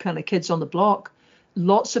 woo kind of kids on the block.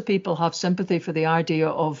 Lots of people have sympathy for the idea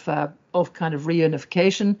of kind of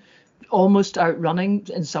reunification, almost outrunning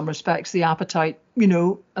in some respects the appetite,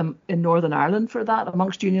 in Northern Ireland for that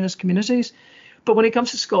amongst unionist communities. But when it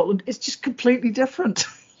comes to Scotland, it's just completely different.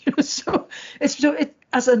 So it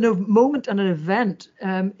as a moment and an event,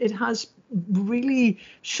 it has really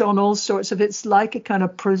shone all sorts of. It's like a kind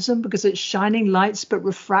of prism because it's shining lights, but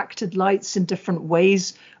refracted lights in different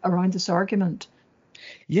ways around this argument.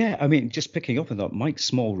 Yeah, just picking up on that, Mike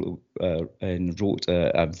Small wrote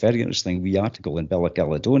a very interesting wee article in Bella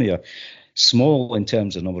Caledonia, small in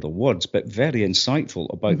terms of number of words, but very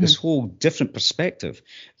insightful about this whole different perspective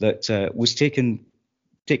that was taken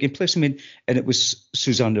taking place. I mean, and it was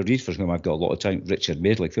Susanna Reid, for whom I've got a lot of time, Richard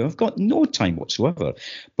Madeley, for whom I've got no time whatsoever.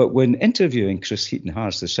 But when interviewing Chris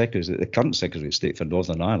Heaton-Harris, the current Secretary of State for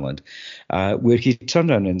Northern Ireland, where he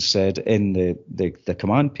turned around and said in the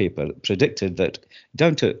command paper, predicted that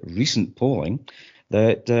down to recent polling,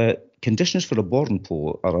 that conditions for a border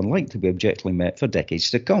poll are unlikely to be objectively met for decades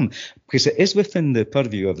to come, because it is within the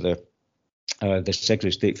purview of the Secretary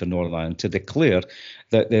of State for Northern Ireland to declare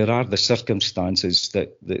that there are the circumstances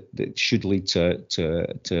that should lead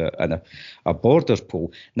to a border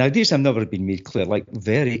poll. Now, these have never been made clear, like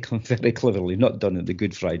very cleverly not done in the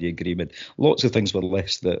Good Friday Agreement. Lots of things were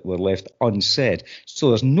left unsaid. So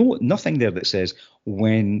there's nothing there that says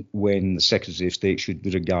when the Secretary of State should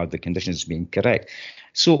regard the conditions as being correct.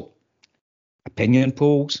 So opinion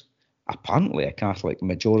polls, apparently a Catholic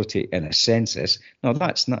majority in a census. Now,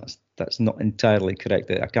 that's not entirely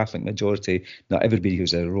correct. A Catholic majority, not everybody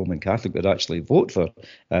who's a Roman Catholic would actually vote for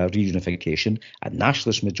reunification. A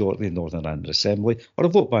nationalist majority in Northern Ireland Assembly, or a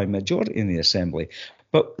vote by majority in the Assembly.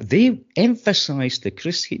 But they emphasised to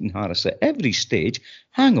Chris Heaton-Harris at every stage,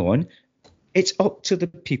 hang on, it's up to the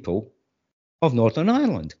people of Northern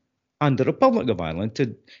Ireland and the Republic of Ireland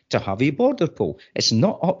to have a border poll. It's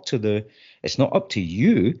not up to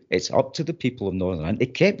you, it's up to the people of Northern Ireland. They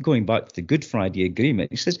kept going back to the Good Friday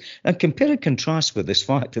Agreement. He says, and compare and contrast with this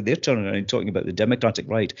fact that they're turning around and talking about the democratic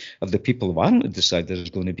right of the people of Ireland to decide there's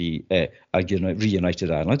going to be a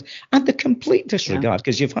reunited Ireland, and the complete disregard,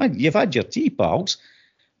 because you've had your tea, pals,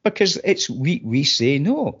 because it's we say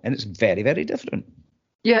no, and it's very, very different.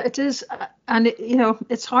 Yeah, it is, and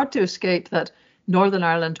it's hard to escape that Northern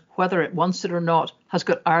Ireland, whether it wants it or not, has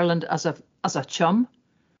got Ireland as a chum.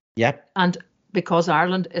 Yep. And because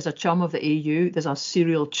Ireland is a chum of the EU, there's a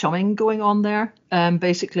serial chumming going on there,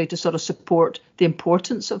 basically to sort of support the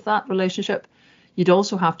importance of that relationship. You'd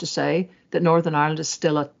also have to say that Northern Ireland is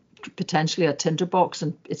still potentially a tinderbox,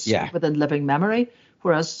 and it's within living memory,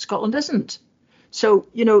 whereas Scotland isn't. So,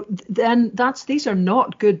 then these are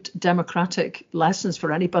not good democratic lessons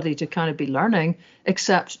for anybody to kind of be learning,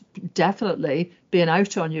 except definitely being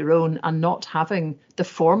out on your own and not having the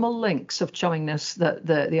formal links of chummingness that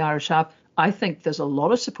the Irish have. I think there's a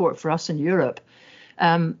lot of support for us in Europe,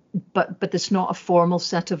 but it's not a formal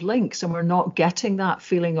set of links, and we're not getting that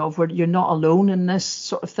feeling of where you're not alone in this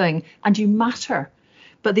sort of thing, and you matter.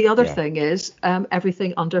 But the other thing is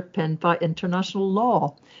everything underpinned by international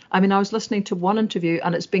law. I mean, I was listening to one interview,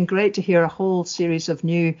 and it's been great to hear a whole series of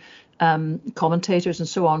new commentators and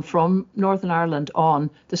so on from Northern Ireland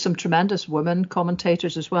on. There's some tremendous women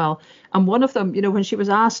commentators as well. And one of them, when she was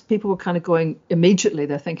asked, people were kind of going immediately,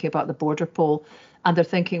 they're thinking about the border poll. And they're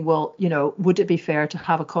thinking, well, would it be fair to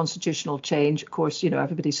have a constitutional change? Of course,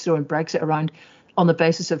 everybody's throwing Brexit around on the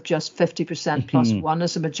basis of just 50% plus one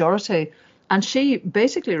as a majority. And she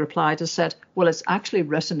basically replied and said, well, it's actually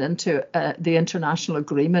written into the international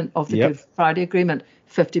agreement of the Good Friday Agreement,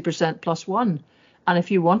 50% plus one. And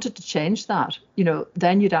if you wanted to change that,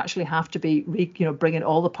 then you'd actually have to be, bringing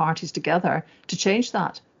all the parties together to change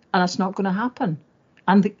that. And that's not going to happen.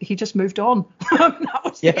 And he just moved on. That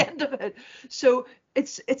was the end of it. So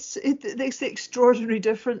it's the extraordinary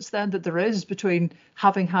difference then that there is between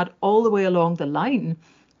having had all the way along the line,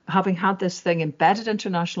 having had this thing embedded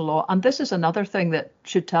international law. And this is another thing that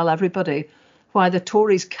should tell everybody why the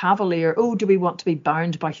Tories cavalier, do we want to be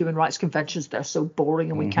bound by human rights conventions? They're so boring,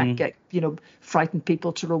 and we can't get, frightened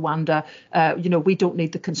people to Rwanda. We don't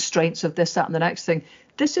need the constraints of this, that, and the next thing.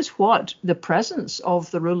 This is what the presence of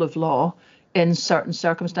the rule of law in certain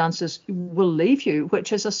circumstances will leave you,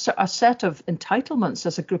 which is a set of entitlements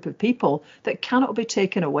as a group of people that cannot be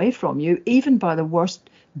taken away from you, even by the worst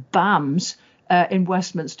BAMs in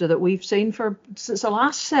Westminster that we've seen since the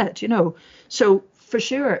last set, So for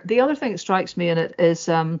sure, the other thing that strikes me in it is,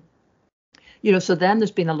 so then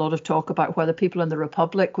there's been a lot of talk about whether people in the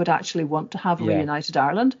Republic would actually want to have a reunited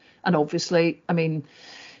Ireland. And obviously, I mean,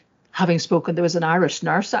 having spoken, there was an Irish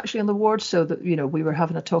nurse actually on the ward, so that, we were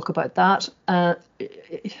having a talk about that. Her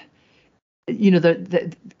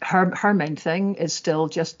main thing is still,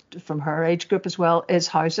 just from her age group as well, is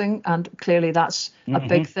housing, and clearly that's a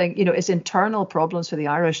big thing. It's internal problems for the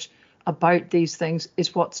Irish about these things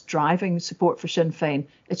is what's driving support for Sinn Féin.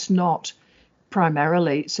 It's not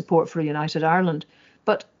primarily support for a united Ireland.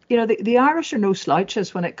 But the Irish are no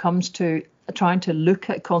slouches when it comes to trying to look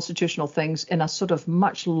at constitutional things in a sort of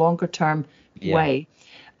much longer term way.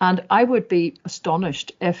 And I would be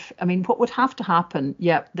astonished what would have to happen?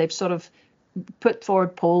 They've sort of put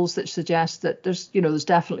forward polls that suggest that there's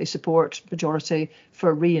definitely support majority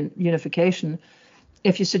for reunification.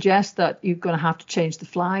 If you suggest that you're going to have to change the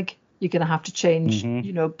flag You're going to have to change,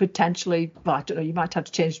 potentially, well, I don't know, you might have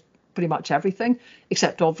to change pretty much everything,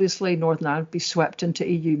 except obviously Northern Ireland would be swept into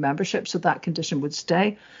EU membership, so that condition would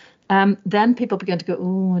stay. Then people began to go,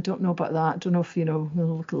 oh, I don't know about that. I don't know if,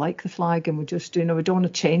 we'll like the flag and we just, we don't want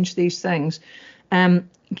to change these things.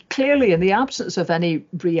 Clearly, in the absence of any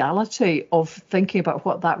reality of thinking about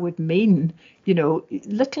what that would mean,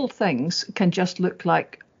 little things can just look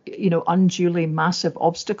like, unduly massive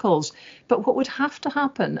obstacles. But what would have to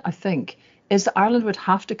happen, I think, is that Ireland would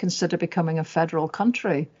have to consider becoming a federal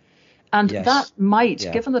country. And that might,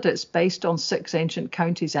 given that it's based on 6 ancient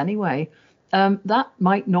counties anyway, that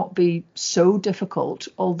might not be so difficult,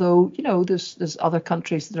 although, there's other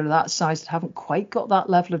countries that are that size that haven't quite got that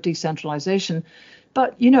level of decentralization.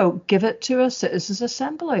 But, give it to a citizens'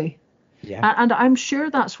 assembly. Yeah. And I'm sure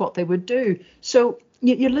that's what they would do. So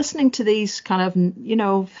you're listening to these kind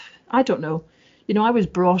of, I don't know. I was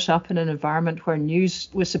brought up in an environment where news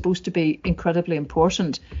was supposed to be incredibly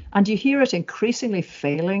important. And you hear it increasingly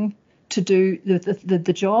failing to do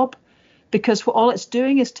the job, because all it's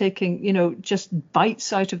doing is taking, just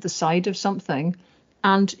bites out of the side of something.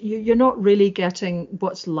 And you're not really getting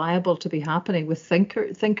what's liable to be happening with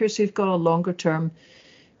thinkers who've got a longer term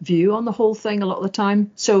view on the whole thing a lot of the time.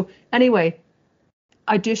 So anyway,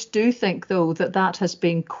 I just do think, though, that has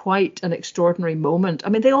been quite an extraordinary moment. I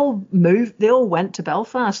mean, they all went to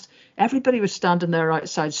Belfast. Everybody was standing there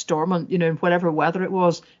outside Stormont, in whatever weather it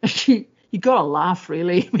was. You got to laugh,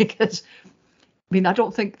 really, because, I mean, I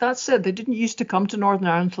don't think that's it. They didn't used to come to Northern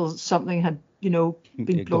Ireland until something had,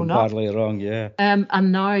 been blown up. Badly wrong, yeah.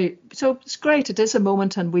 And now, so it's great. It is a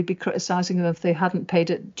moment, and we'd be criticising them if they hadn't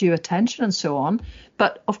paid it due attention and so on.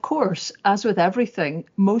 But of course, as with everything,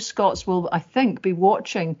 most Scots will, I think, be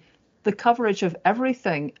watching the coverage of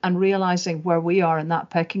everything and realising where we are in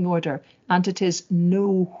that pecking order, and it is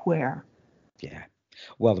nowhere. Yeah.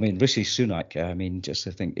 Well, I mean, Rishi Sunak, just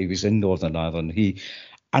I think he was in Northern Ireland.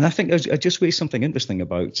 And I think I just raised something interesting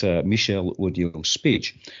about Michelle O'Neill's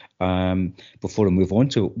speech before I move on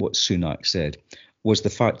to what Sunak said, was the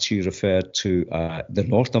fact she referred to the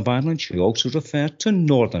north of Ireland. She also referred to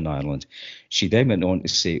Northern Ireland. She then went on to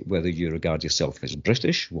say whether you regard yourself as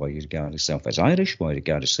British, whether you regard yourself as Irish, whether you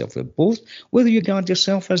regard yourself as both, whether you regard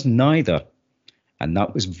yourself as neither. And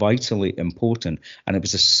that was vitally important. And it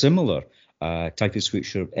was a similar type of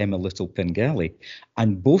switch of Emma Little Pengelly.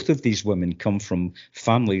 And both of these women come from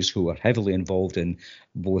families who are heavily involved in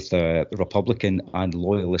both Republican and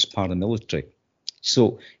Loyalist paramilitary.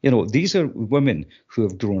 So, these are women who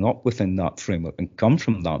have grown up within that framework and come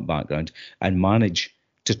from that background and manage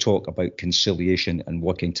to talk about conciliation and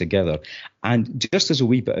working together. And just as a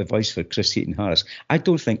wee bit of advice for Chris Heaton-Harris, I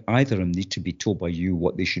don't think either of them need to be told by you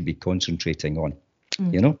what they should be concentrating on,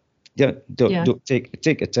 Don't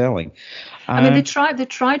take a telling. I mean, they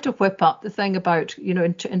tried to whip up the thing about,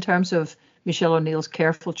 in terms of Michelle O'Neill's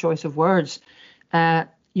careful choice of words,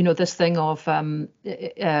 this thing of,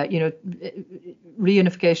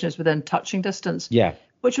 reunification is within touching distance. Yeah.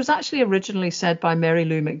 Which was actually originally said by Mary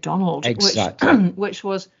Lou McDonald. Exactly. Which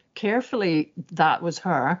was carefully, that was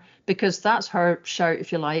her, because that's her shout,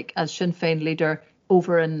 if you like, as Sinn Féin leader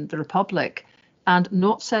over in the Republic, and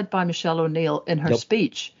not said by Michelle O'Neill in her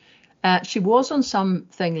speech. She was on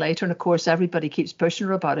something later, and of course everybody keeps pushing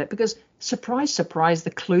her about it because, surprise, surprise, the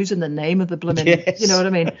clue's in the name of the blooming, you know what I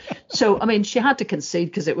mean? So, I mean, she had to concede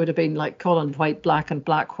because it would have been like calling white black and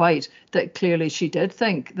black white, that clearly she did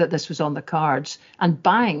think that this was on the cards. And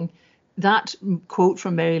bang, that quote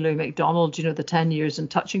from Mary Lou McDonald, the 10 years in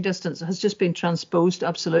touching distance, has just been transposed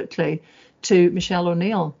absolutely to Michelle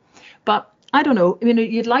O'Neill. But I don't know. I mean,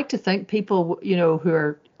 you'd like to think people, who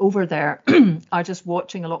are over there are just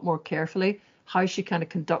watching a lot more carefully how she kind of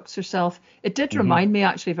conducts herself. It did remind me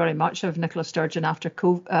actually very much of Nicola Sturgeon after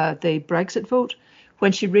the Brexit vote,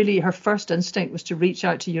 when her first instinct was to reach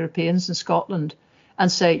out to Europeans in Scotland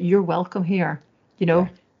and say, you're welcome here.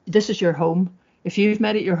 This is your home. If you've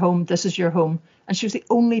made it your home, this is your home. And she was the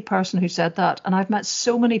only person who said that. And I've met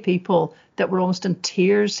so many people that were almost in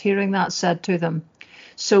tears hearing that said to them.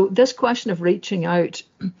 So this question of reaching out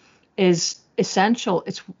is essential.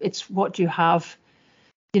 It's what you have,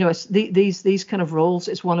 it's these kind of roles.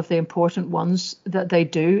 It's one of the important ones that they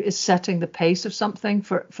do, is setting the pace of something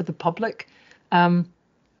for the public. To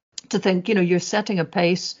think, you're setting a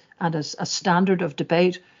pace and a standard of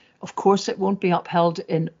debate. Of course, it won't be upheld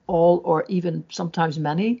in all or even sometimes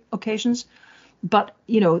many occasions. But,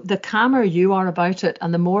 the calmer you are about it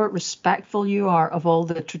and the more respectful you are of all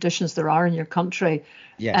the traditions there are in your country.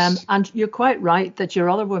 Yes. And you're quite right that your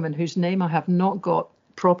other woman, whose name I have not got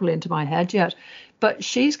properly into my head yet, but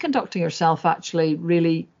she's conducting herself actually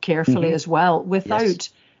really carefully as well, without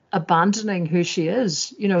abandoning who she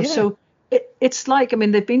is, Yeah. So it's like, I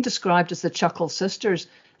mean, they've been described as the Chuckle sisters.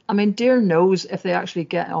 I mean, dear knows if they actually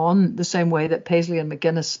get on the same way that Paisley and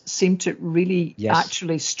McGuinness seem to really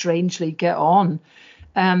actually strangely get on.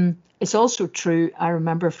 It's also true, I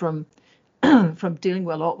remember from dealing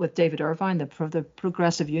a lot with David Irvine, the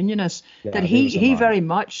progressive unionist, that he very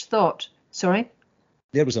much thought, sorry?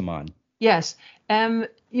 There was a man. Yes.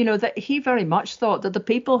 That he very much thought that the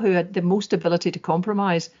people who had the most ability to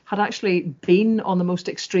compromise had actually been on the most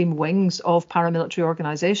extreme wings of paramilitary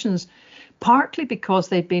organizations, partly because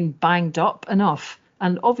they'd been banged up enough.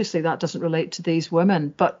 And obviously that doesn't relate to these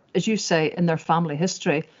women. But as you say, in their family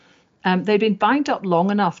history, they'd been banged up long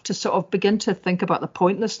enough to sort of begin to think about the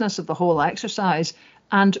pointlessness of the whole exercise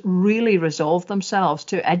and really resolve themselves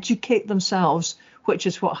to educate themselves, which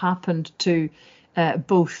is what happened to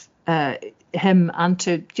both him and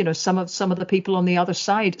to some of the people on the other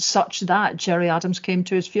side, such that Gerry Adams came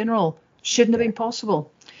to his funeral. Shouldn't have been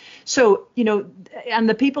possible. So and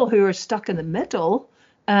the people who are stuck in the middle,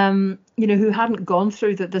 who hadn't gone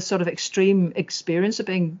through the sort of extreme experience of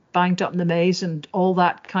being banged up in the maze and all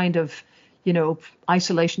that kind of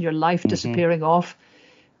isolation, your life disappearing off,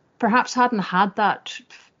 perhaps hadn't had that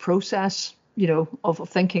process of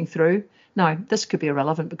thinking through. Now, this could be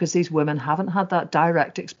irrelevant because these women haven't had that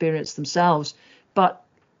direct experience themselves, but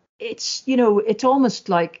it's almost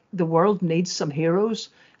like the world needs some heroes.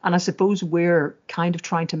 And I suppose we're kind of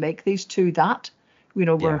trying to make these two that,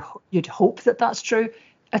 you'd hope that that's true.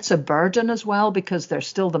 It's a burden as well because they're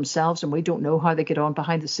still themselves and we don't know how they get on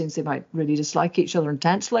behind the scenes. They might really dislike each other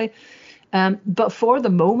intensely. But for the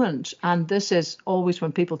moment, and this is always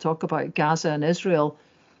when people talk about Gaza and Israel,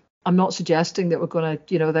 I'm not suggesting that we're going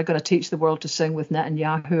to, they're going to teach the world to sing with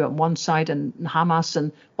Netanyahu on one side and Hamas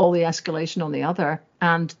and all the escalation on the other,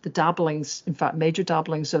 and the dabblings, in fact, major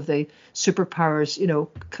dabblings of the superpowers,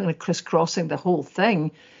 kind of crisscrossing the whole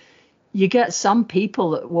thing. You get some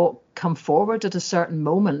people that will come forward at a certain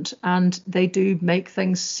moment and they do make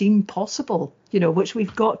things seem possible, which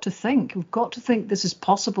we've got to think. We've got to think this is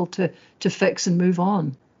possible to fix and move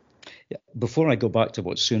on. Yeah. Before I go back to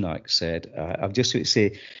what Sunak said, I've just to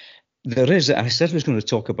say, I said I was going to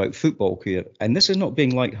talk about football here, and this is not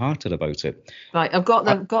being light-hearted about it. Right, I've got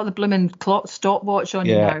the blooming clock stopwatch on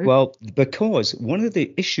you now. Well, because one of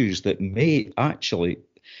the issues that may actually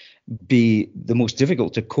be the most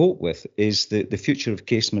difficult to cope with is the future of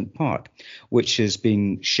Casement Park, which is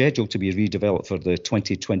being scheduled to be redeveloped for the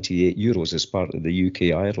 2028 Euros as part of the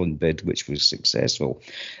UK-Ireland bid, which was successful.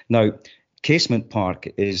 Now, Casement Park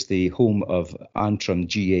is the home of Antrim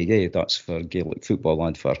GAA, that's for Gaelic football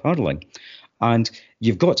and for hurling. And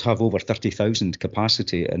you've got to have over 30,000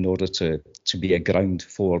 capacity in order to be a ground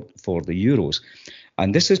for the Euros.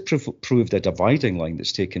 And this has proved a dividing line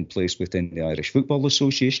that's taken place within the Irish Football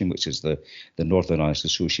Association, which is the Northern Irish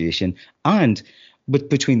Association, and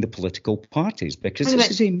between the political parties. Because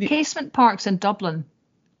Casement Park's in Dublin.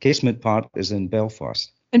 Casement Park is in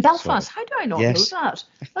Belfast. In Belfast? How do I not know that?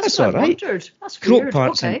 That's what I wondered. That's weird.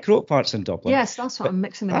 Croke Park's in Dublin. Yes, that's what I'm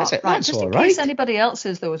mixing them up. Right, just in case anybody else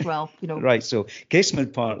is though as well. Right, so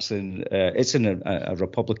Casement Park's it's in a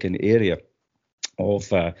Republican area of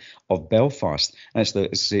Belfast, and it's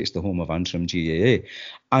the home of Antrim GAA,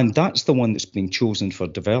 and that's the one that's been chosen for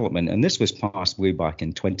development. And this was passed way back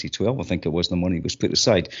in 2012, I think it was. The money was put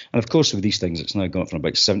aside, and of course with these things, it's now gone from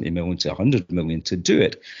about 70 million to 100 million to do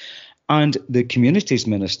it. And the communities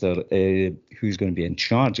minister, who's going to be in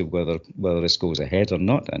charge of whether this goes ahead or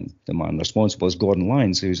not, and the man responsible is Gordon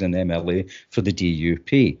Lyons, who's an MLA for the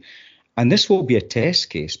DUP. And this will be a test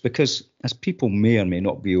case because, as people may or may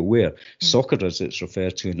not be aware, soccer, as it's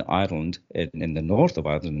referred to in Ireland, in the north of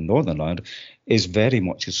Ireland, in Northern Ireland, is very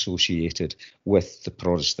much associated with the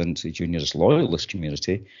Protestant Unionist loyalist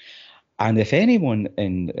community. And if anyone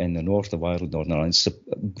in the north of Ireland, Northern Ireland,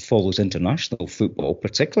 follows international football,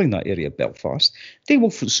 particularly in that area of Belfast, they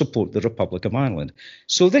will support the Republic of Ireland.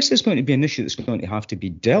 So this is going to be an issue that's going to have to be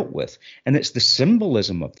dealt with. And it's the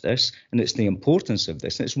symbolism of this, and it's the importance of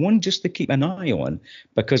this. And it's one just to keep an eye on,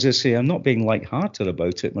 because I say I'm not being light-hearted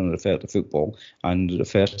about it when I refer to football and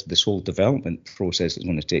refer to this whole development process that's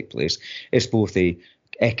going to take place. It's both a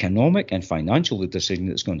economic and financial decision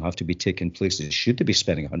that's going to have to be taken place. Should they be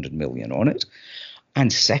spending 100 million on it?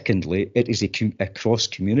 And secondly, it is a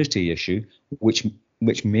cross-community issue, which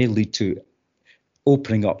may lead to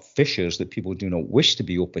opening up fissures that people do not wish to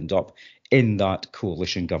be opened up in that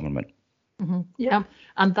coalition government. Yeah,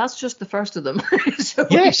 and that's just the first of them. So,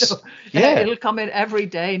 yes, it'll come in every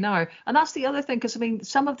day now. And that's the other thing, because I mean,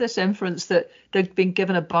 some of this inference that they've been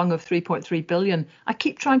given a bung of 3.3 billion, I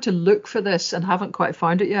keep trying to look for this and haven't quite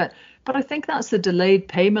found it yet. But I think that's the delayed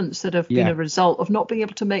payments that have been a result of not being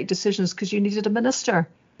able to make decisions because you needed a minister.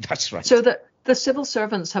 That's right. So that the civil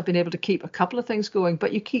servants have been able to keep a couple of things going,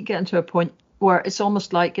 but you keep getting to a point where it's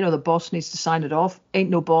almost like, the boss needs to sign it off. Ain't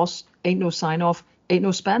no boss, ain't no sign off, ain't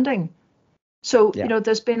no spending. So,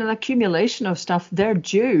 there's been an accumulation of stuff they're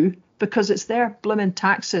due because it's their blooming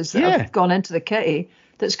taxes that have gone into the kitty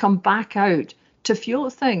that's come back out to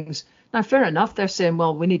fuel things. Now, fair enough, they're saying,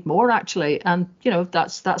 well, we need more actually. And,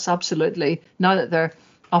 that's absolutely, now that they're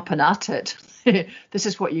up and at it, this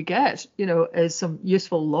is what you get, is some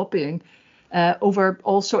useful lobbying over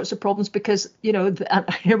all sorts of problems because,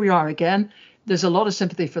 and here we are again. There's a lot of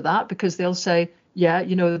sympathy for that because they'll say,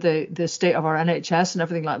 the state of our NHS and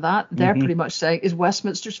everything like that, they're pretty much saying is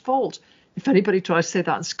Westminster's fault. If anybody tries to say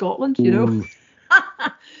that in Scotland,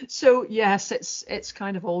 So, yes, it's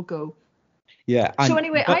kind of all go. Yeah. So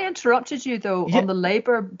anyway, I interrupted you, though, on the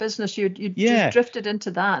Labour business. You just drifted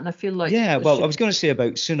into that, and I feel like... Yeah, well, I was going to say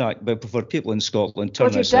about Sunak, but for people in Scotland... You're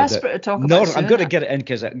desperate to talk about Sunak. I'm going to get it in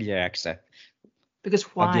because... Because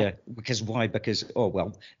why? Because,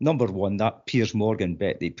 number one, that Piers Morgan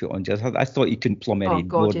bet they put on. I thought you couldn't plumb any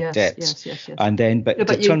more debts. Yes. And then,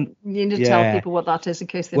 you need to tell people what that is in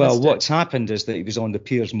case they missed it. Well, what's happened is that he was on the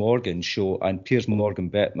Piers Morgan show, and Piers Morgan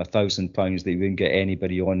bet him £1,000 that he wouldn't get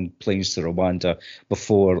anybody on planes to Rwanda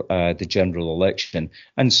before the general election.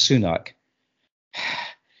 And Sunak,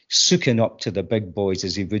 sooking up to the big boys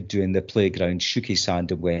as he would do in the playground, shook his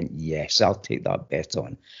hand and went, yes, I'll take that bet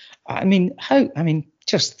on.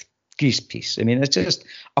 Just grease peace. It's just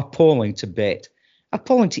appalling to bet,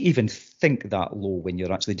 appalling to even think that low when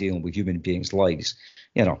you're actually dealing with human beings' lives,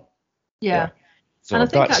 Yeah. So and I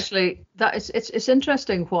think actually that it's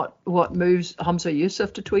interesting what moves Humza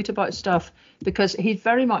Yousaf to tweet about stuff because he's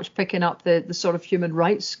very much picking up the sort of human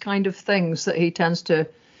rights kind of things that he tends to,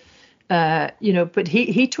 but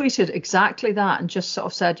he tweeted exactly that and just sort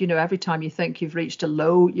of said, every time you think you've reached a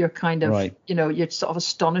low, you're kind of, you're sort of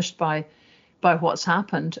astonished by what's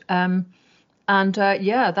happened.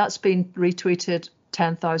 That's been retweeted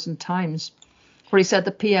 10,000 times, where he said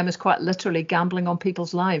the PM is quite literally gambling on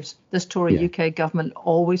people's lives. This Tory UK government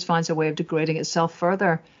always finds a way of degrading itself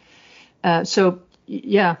further. It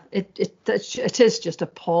is just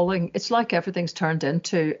appalling. It's like everything's turned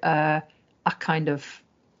into a kind of,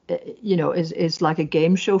 is like a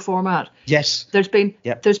game show format. Yes. There's been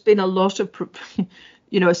a lot of,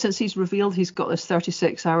 since he's revealed he's got this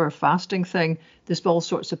 36-hour fasting thing, there's all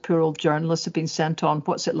sorts of poor old journalists have been sent on.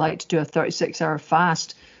 What's it like to do a 36-hour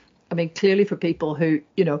fast? Clearly for people who,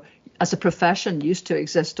 as a profession used to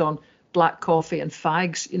exist on black coffee and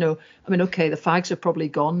fags, okay, the fags are probably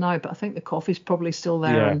gone now, but I think the coffee's probably still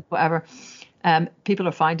there and whatever. People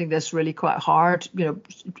are finding this really quite hard.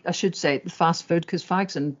 I should say fast food, because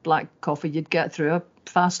fags and black coffee, you'd get through a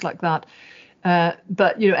fast like that.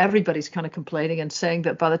 But everybody's kind of complaining and saying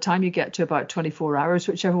that by the time you get to about 24 hours,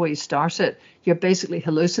 whichever way you start it, you're basically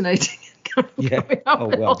hallucinating.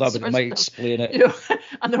 That might explain it.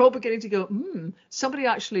 And they're all beginning to go, somebody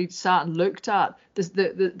actually sat and looked at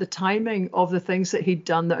the timing of the things that he'd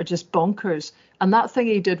done that are just bonkers. And that thing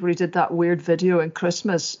he did where he did that weird video in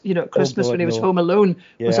Christmas, at Christmas when he was home alone,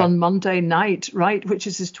 was on Monday night, right? Which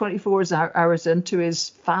is his 24 hours into his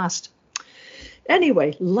fast.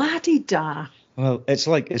 Anyway, la-di-da. Well, it's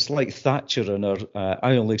like Thatcher and her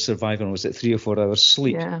I only survived on, was it 3 or 4 hours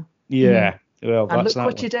sleep? Yeah. Well, and that's look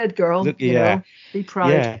what one. You did, girl. Be proud.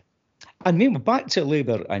 Yeah. And meanwhile, back to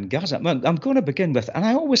Labour and Gaza. I'm going to begin with, and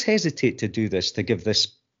I always hesitate to do this, to give this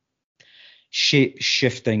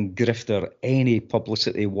shape-shifting grifter any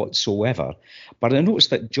publicity whatsoever. But I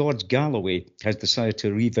noticed that George Galloway has decided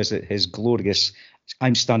to revisit his glorious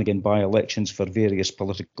I'm standing in by-elections for various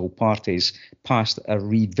political parties past a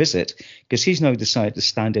revisit, because he's now decided to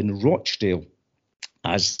stand in Rochdale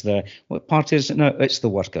as what party is it now? It's the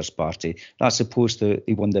Workers' Party. That's opposed to,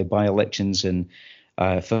 he won the by-elections in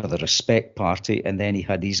for the Respect Party, and then he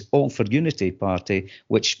had his All for Unity Party,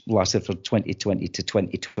 which lasted from 2020 to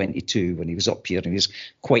 2022 when he was up here, and he was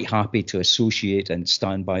quite happy to associate and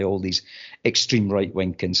stand by all these extreme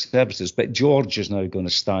right-wing conservatives. But George is now going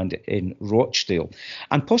to stand in Rochdale,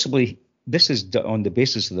 and possibly this is on the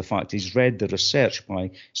basis of the fact he's read the research by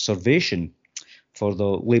Survation for the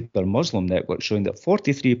Labour Muslim Network, showing that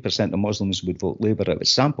 43% of Muslims would vote Labour at a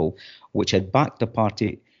sample, which had backed the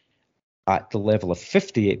party at the level of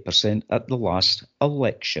 58% at the last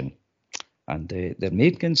election. And their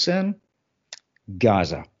main concern,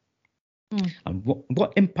 Gaza. And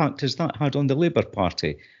what impact has that had on the Labour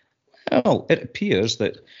Party? Well, it appears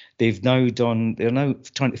that they're now trying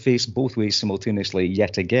to face both ways simultaneously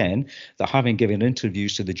yet again. That having given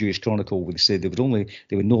interviews to the Jewish Chronicle, where they said they would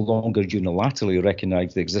no longer unilaterally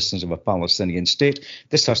recognise the existence of a Palestinian state.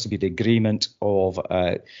 This has to be the agreement of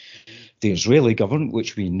the Israeli government,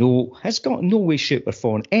 which we know has got no way, shape or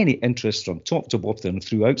form any interest from top to bottom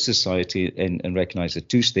throughout society in recognising a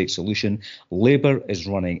two-state solution. Labour is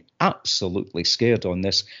running absolutely scared on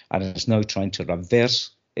this and is now trying to reverse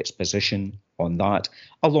its position on that,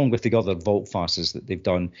 along with the other volte-faces that they've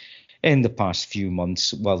done in the past few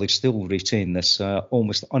months, while they still retain this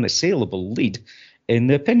almost unassailable lead in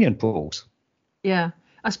the opinion polls. Yeah,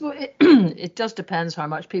 I suppose it does depend how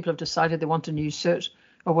much people have decided they want a new suit,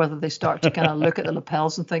 or whether they start to kind of look at the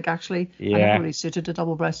lapels and think, actually, I never really suited a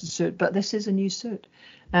double-breasted suit, but this is a new suit.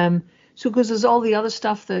 So because there's all the other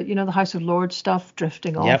stuff, the House of Lords stuff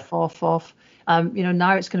drifting off.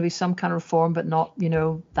 Now it's going to be some kind of reform, but not,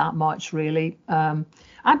 that much really. A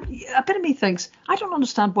bit of me thinks, I don't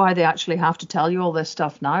understand why they actually have to tell you all this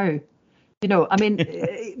stuff now.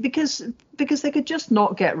 Because they could just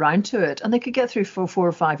not get round to it, and they could get through 4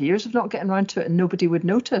 or 5 years of not getting round to it, and nobody would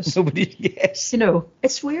notice. Yes.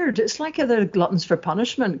 It's weird. It's like they're gluttons for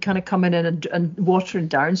punishment, kind of coming in and watering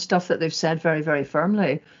down stuff that they've said very, very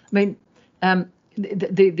firmly.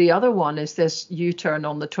 The other one is this U-turn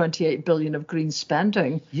on the 28 billion of green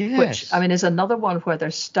spending, which is another one where they're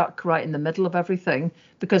stuck right in the middle of everything,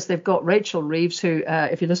 because they've got Rachel Reeves, who,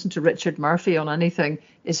 if you listen to Richard Murphy on anything,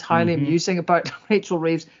 is highly amusing about Rachel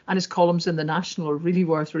Reeves, and his columns in the National are really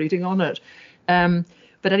worth reading on it.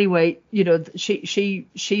 But anyway,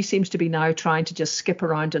 she seems to be now trying to just skip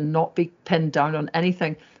around and not be pinned down on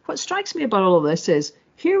anything. What strikes me about all of this is,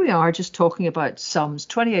 here we are just talking about sums,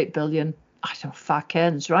 28 billion. I don't know, fat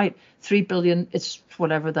ends, right? 3 billion, it's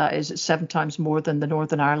whatever that is. It's 7 times more than the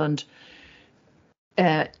Northern Ireland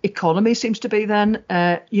economy seems to be then,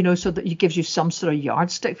 so that it gives you some sort of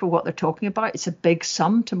yardstick for what they're talking about. It's a big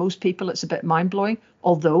sum to most people. It's a bit mind-blowing.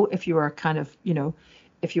 Although if you were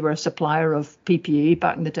if you were a supplier of PPE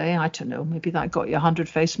back in the day, I don't know, maybe that got you 100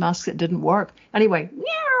 face masks that didn't work. Anyway,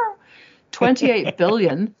 28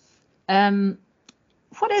 billion.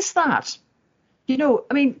 What is that?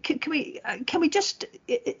 Can we just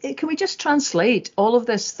translate all of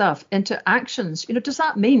this stuff into actions? Does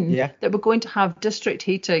that mean that we're going to have district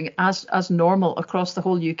heating as normal across the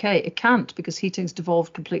whole UK? It can't, because heating's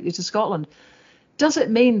devolved completely to Scotland. Does it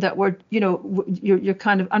mean that you're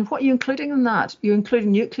kind of, and what are you including in that? You're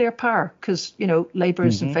including nuclear power, because, Labour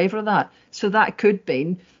is in favour of that. So that could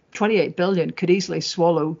mean 28 billion could easily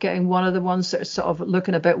swallow getting one of the ones that are sort of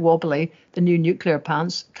looking a bit wobbly, the new nuclear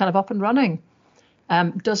plants, kind of up and running.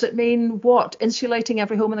 Does it mean what? Insulating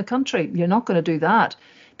every home in the country? You're not going to do that,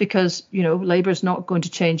 because, Labour's not going to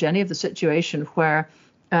change any of the situation where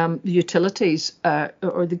the utilities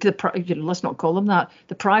let's not call them that,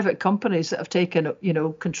 the private companies that have taken,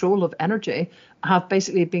 control of energy have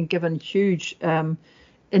basically been given huge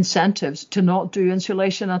incentives to not do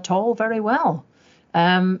insulation at all very well.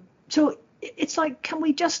 So it's like, can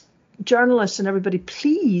we just, journalists and everybody,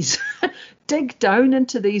 please dig down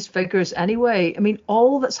into these figures anyway?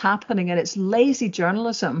 All that's happening, and it's lazy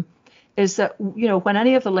journalism, is that, when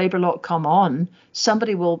any of the Labour lot come on,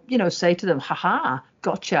 somebody will, say to them, haha,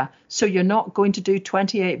 gotcha. So you're not going to do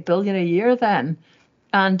 28 billion a year then?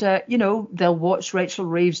 And, they'll watch Rachel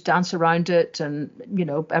Reeves dance around it, and,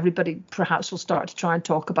 everybody perhaps will start to try and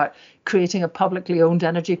talk about creating a publicly owned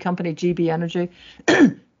energy company, GB Energy,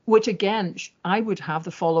 which again, I would have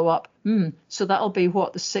the follow-up. So that'll be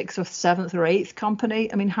what, the 6th or 7th or 8th company?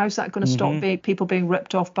 How's that going to stop people being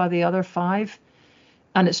ripped off by the other 5?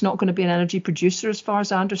 And it's not going to be an energy producer, as far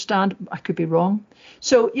as I understand. I could be wrong.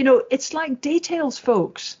 So, it's like details,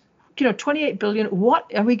 folks. 28 billion,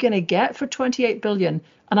 what are we going to get for 28 billion?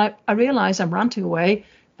 And I realize I'm ranting away.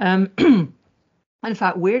 In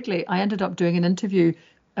fact, weirdly, I ended up doing an interview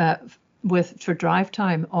for Drive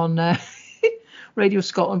Time on Radio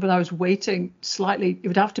Scotland, but I was waiting slightly, it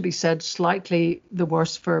would have to be said, slightly the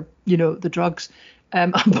worse for, the drugs.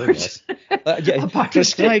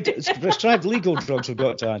 Prescribed legal drugs we've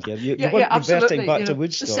got to add here. You weren't reverting back to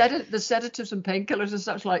Woodstock. The sedatives and painkillers and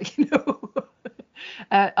such like,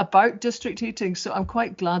 about district heating. So I'm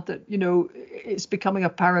quite glad that, it's becoming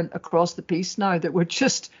apparent across the piece now that we're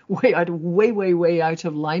just way out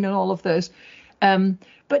of line on all of this.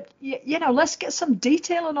 But let's get some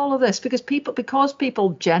detail on all of this, because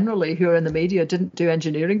people generally who are in the media didn't do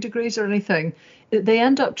engineering degrees or anything. They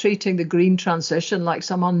end up treating the green transition like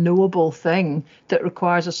some unknowable thing that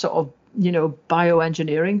requires a sort of,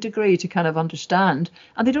 bioengineering degree to kind of understand,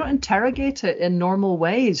 and they don't interrogate it in normal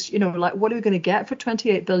ways. Like, what are we going to get for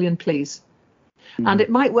 28 billion, please? And it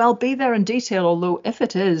might well be there in detail, although if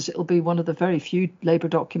it is, it'll be one of the very few Labour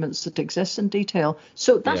documents that exists in detail.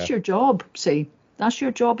 So that's your job, see. That's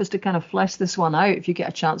your job, is to kind of flesh this one out if you get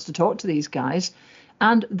a chance to talk to these guys.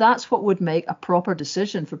 And that's what would make a proper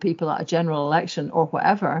decision for people at a general election or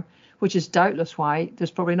whatever, which is doubtless why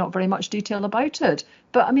there's probably not very much detail about it.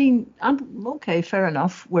 But I mean, okay, fair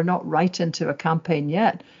enough. We're not right into a campaign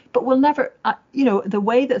yet, but we'll never, the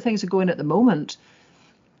way that things are going at the moment,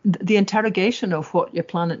 the interrogation of what you're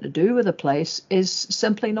planning to do with a place is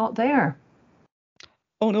simply not there.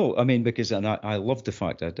 Oh, no, I mean, because I love the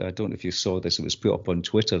fact, I don't know if you saw this, it was put up on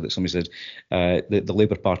Twitter that somebody said the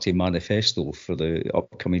Labour Party manifesto for the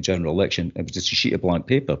upcoming general election, it was just a sheet of blank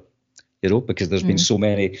paper, because there's been so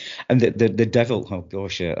many. And the devil, oh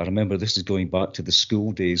gosh, I remember this is going back to the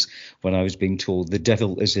school days when I was being told the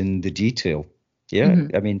devil is in the detail. Yeah,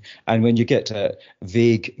 I mean, and when you get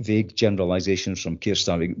vague generalizations from Keir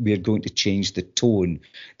Starmer, we're going to change the tone.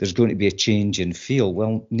 There's going to be a change in feel.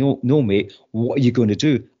 Well, no, mate. What are you going to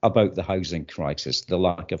do about the housing crisis, the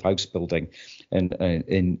lack of house building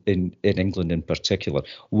in England in particular?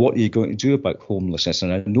 What are you going to do about homelessness?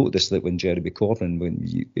 And I noticed that when Jeremy Corbyn, when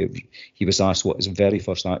he was asked what his very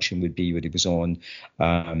first action would be when he was on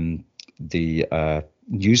the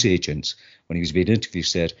news agents, when he was being interviewed,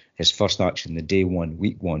 said his first action, the day one,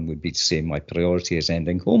 week one, would be to say my priority is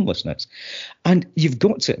ending homelessness. And you've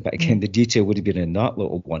got to, but again, the detail would have been in that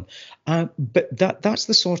little one. But that's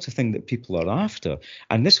the sort of thing that people are after.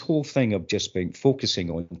 And this whole thing of just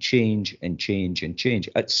focusing on change and change and change,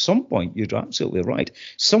 at some point, you're absolutely right.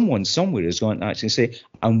 Someone somewhere is going to actually say,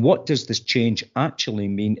 and what does this change actually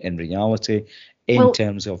mean in reality in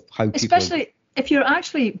terms of how people... Especially if you're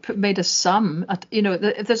actually made a sum,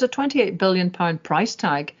 if there's a £28 billion price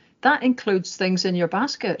tag, that includes things in your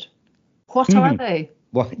basket. What are they?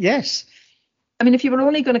 Well, yes. I mean, if you were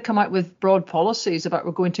only going to come out with broad policies about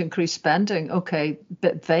we're going to increase spending, okay,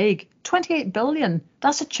 bit vague. 28 billion,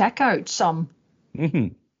 that's a checkout sum.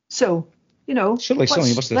 So, surely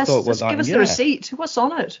someone must have thought, give us the receipt. What's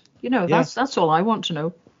on it? That's all I want to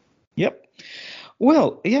know. Yep.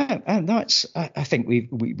 Well, yeah, and that's, I think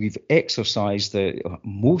we've exercised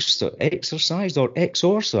exorcised,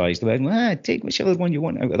 take whichever one you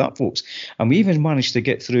want out of that, folks. And we even managed to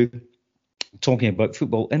get through talking about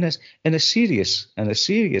football in a serious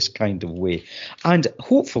kind of way, and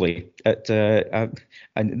hopefully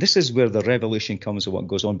and this is where the revolution comes of what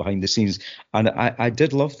goes on behind the scenes. And I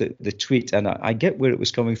did love the tweet, and I get where it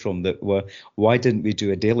was coming from, that why didn't we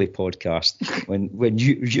do a daily podcast when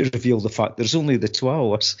you reveal the fact there's only the two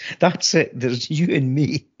of us. That's it. There's you and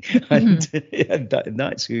me, and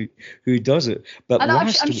that's who does it. But I'm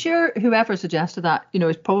sure whoever suggested that,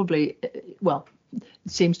 is probably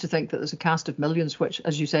seems to think that there's a cast of millions, which,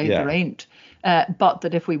 as you say, there ain't. But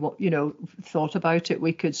that if we, thought about it,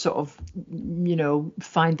 we could sort of,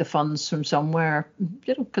 find the funds from somewhere,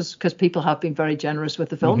 because people have been very generous with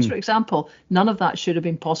the films, for example. None of that should have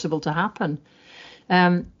been possible to happen.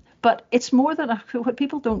 But it's more than what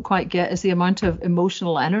people don't quite get is the amount of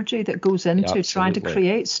emotional energy that goes into trying to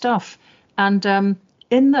create stuff. And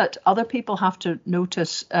in that, other people have to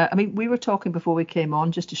notice. We were talking before we came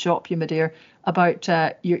on, just to shop you, my dear, about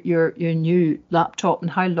your new laptop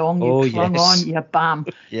and how long you clung on,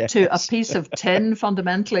 to a piece of tin,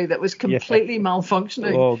 fundamentally, that was completely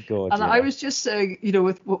malfunctioning. Oh God! And I was just saying,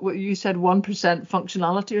 with what you said, 1%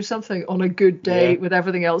 functionality or something on a good day, with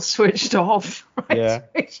everything else switched off. Right?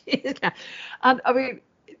 Yeah. And I mean,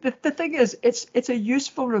 the thing is, it's a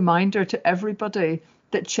useful reminder to everybody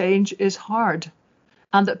that change is hard.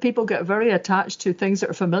 And that people get very attached to things that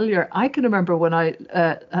are familiar. I can remember when I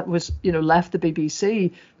was, left the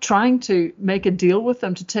BBC, trying to make a deal with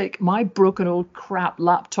them to take my broken old crap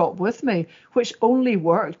laptop with me, which only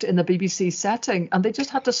worked in the BBC setting. And they just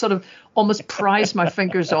had to sort of almost prise my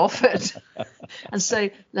fingers off it and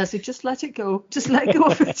say, Leslie, just let it go. Just let go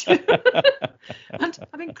of it. And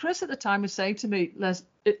I mean, Chris at the time was saying to me, Les,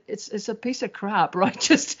 it's a piece of crap, right?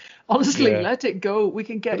 Just honestly, let it go. We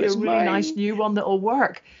can get you a really nice new one that'll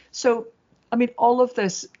work. So, I mean, all of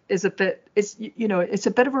this is it's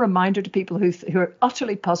a bit of a reminder to people who are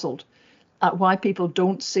utterly puzzled at why people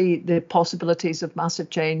don't see the possibilities of massive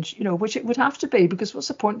change, which it would have to be, because what's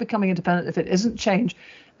the point of becoming independent if it isn't change?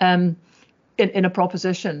 In a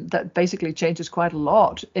proposition that basically changes quite a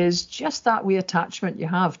lot, is just that wee attachment you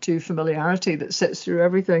have to familiarity that sits through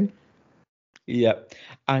everything. Yeah.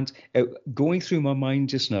 And going through my mind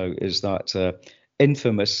just now is that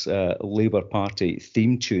infamous Labour Party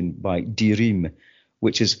theme tune by Deream,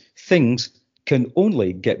 which is things can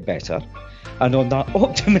only get better. And on that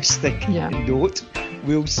optimistic note,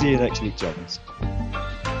 we'll see you next week, Jones.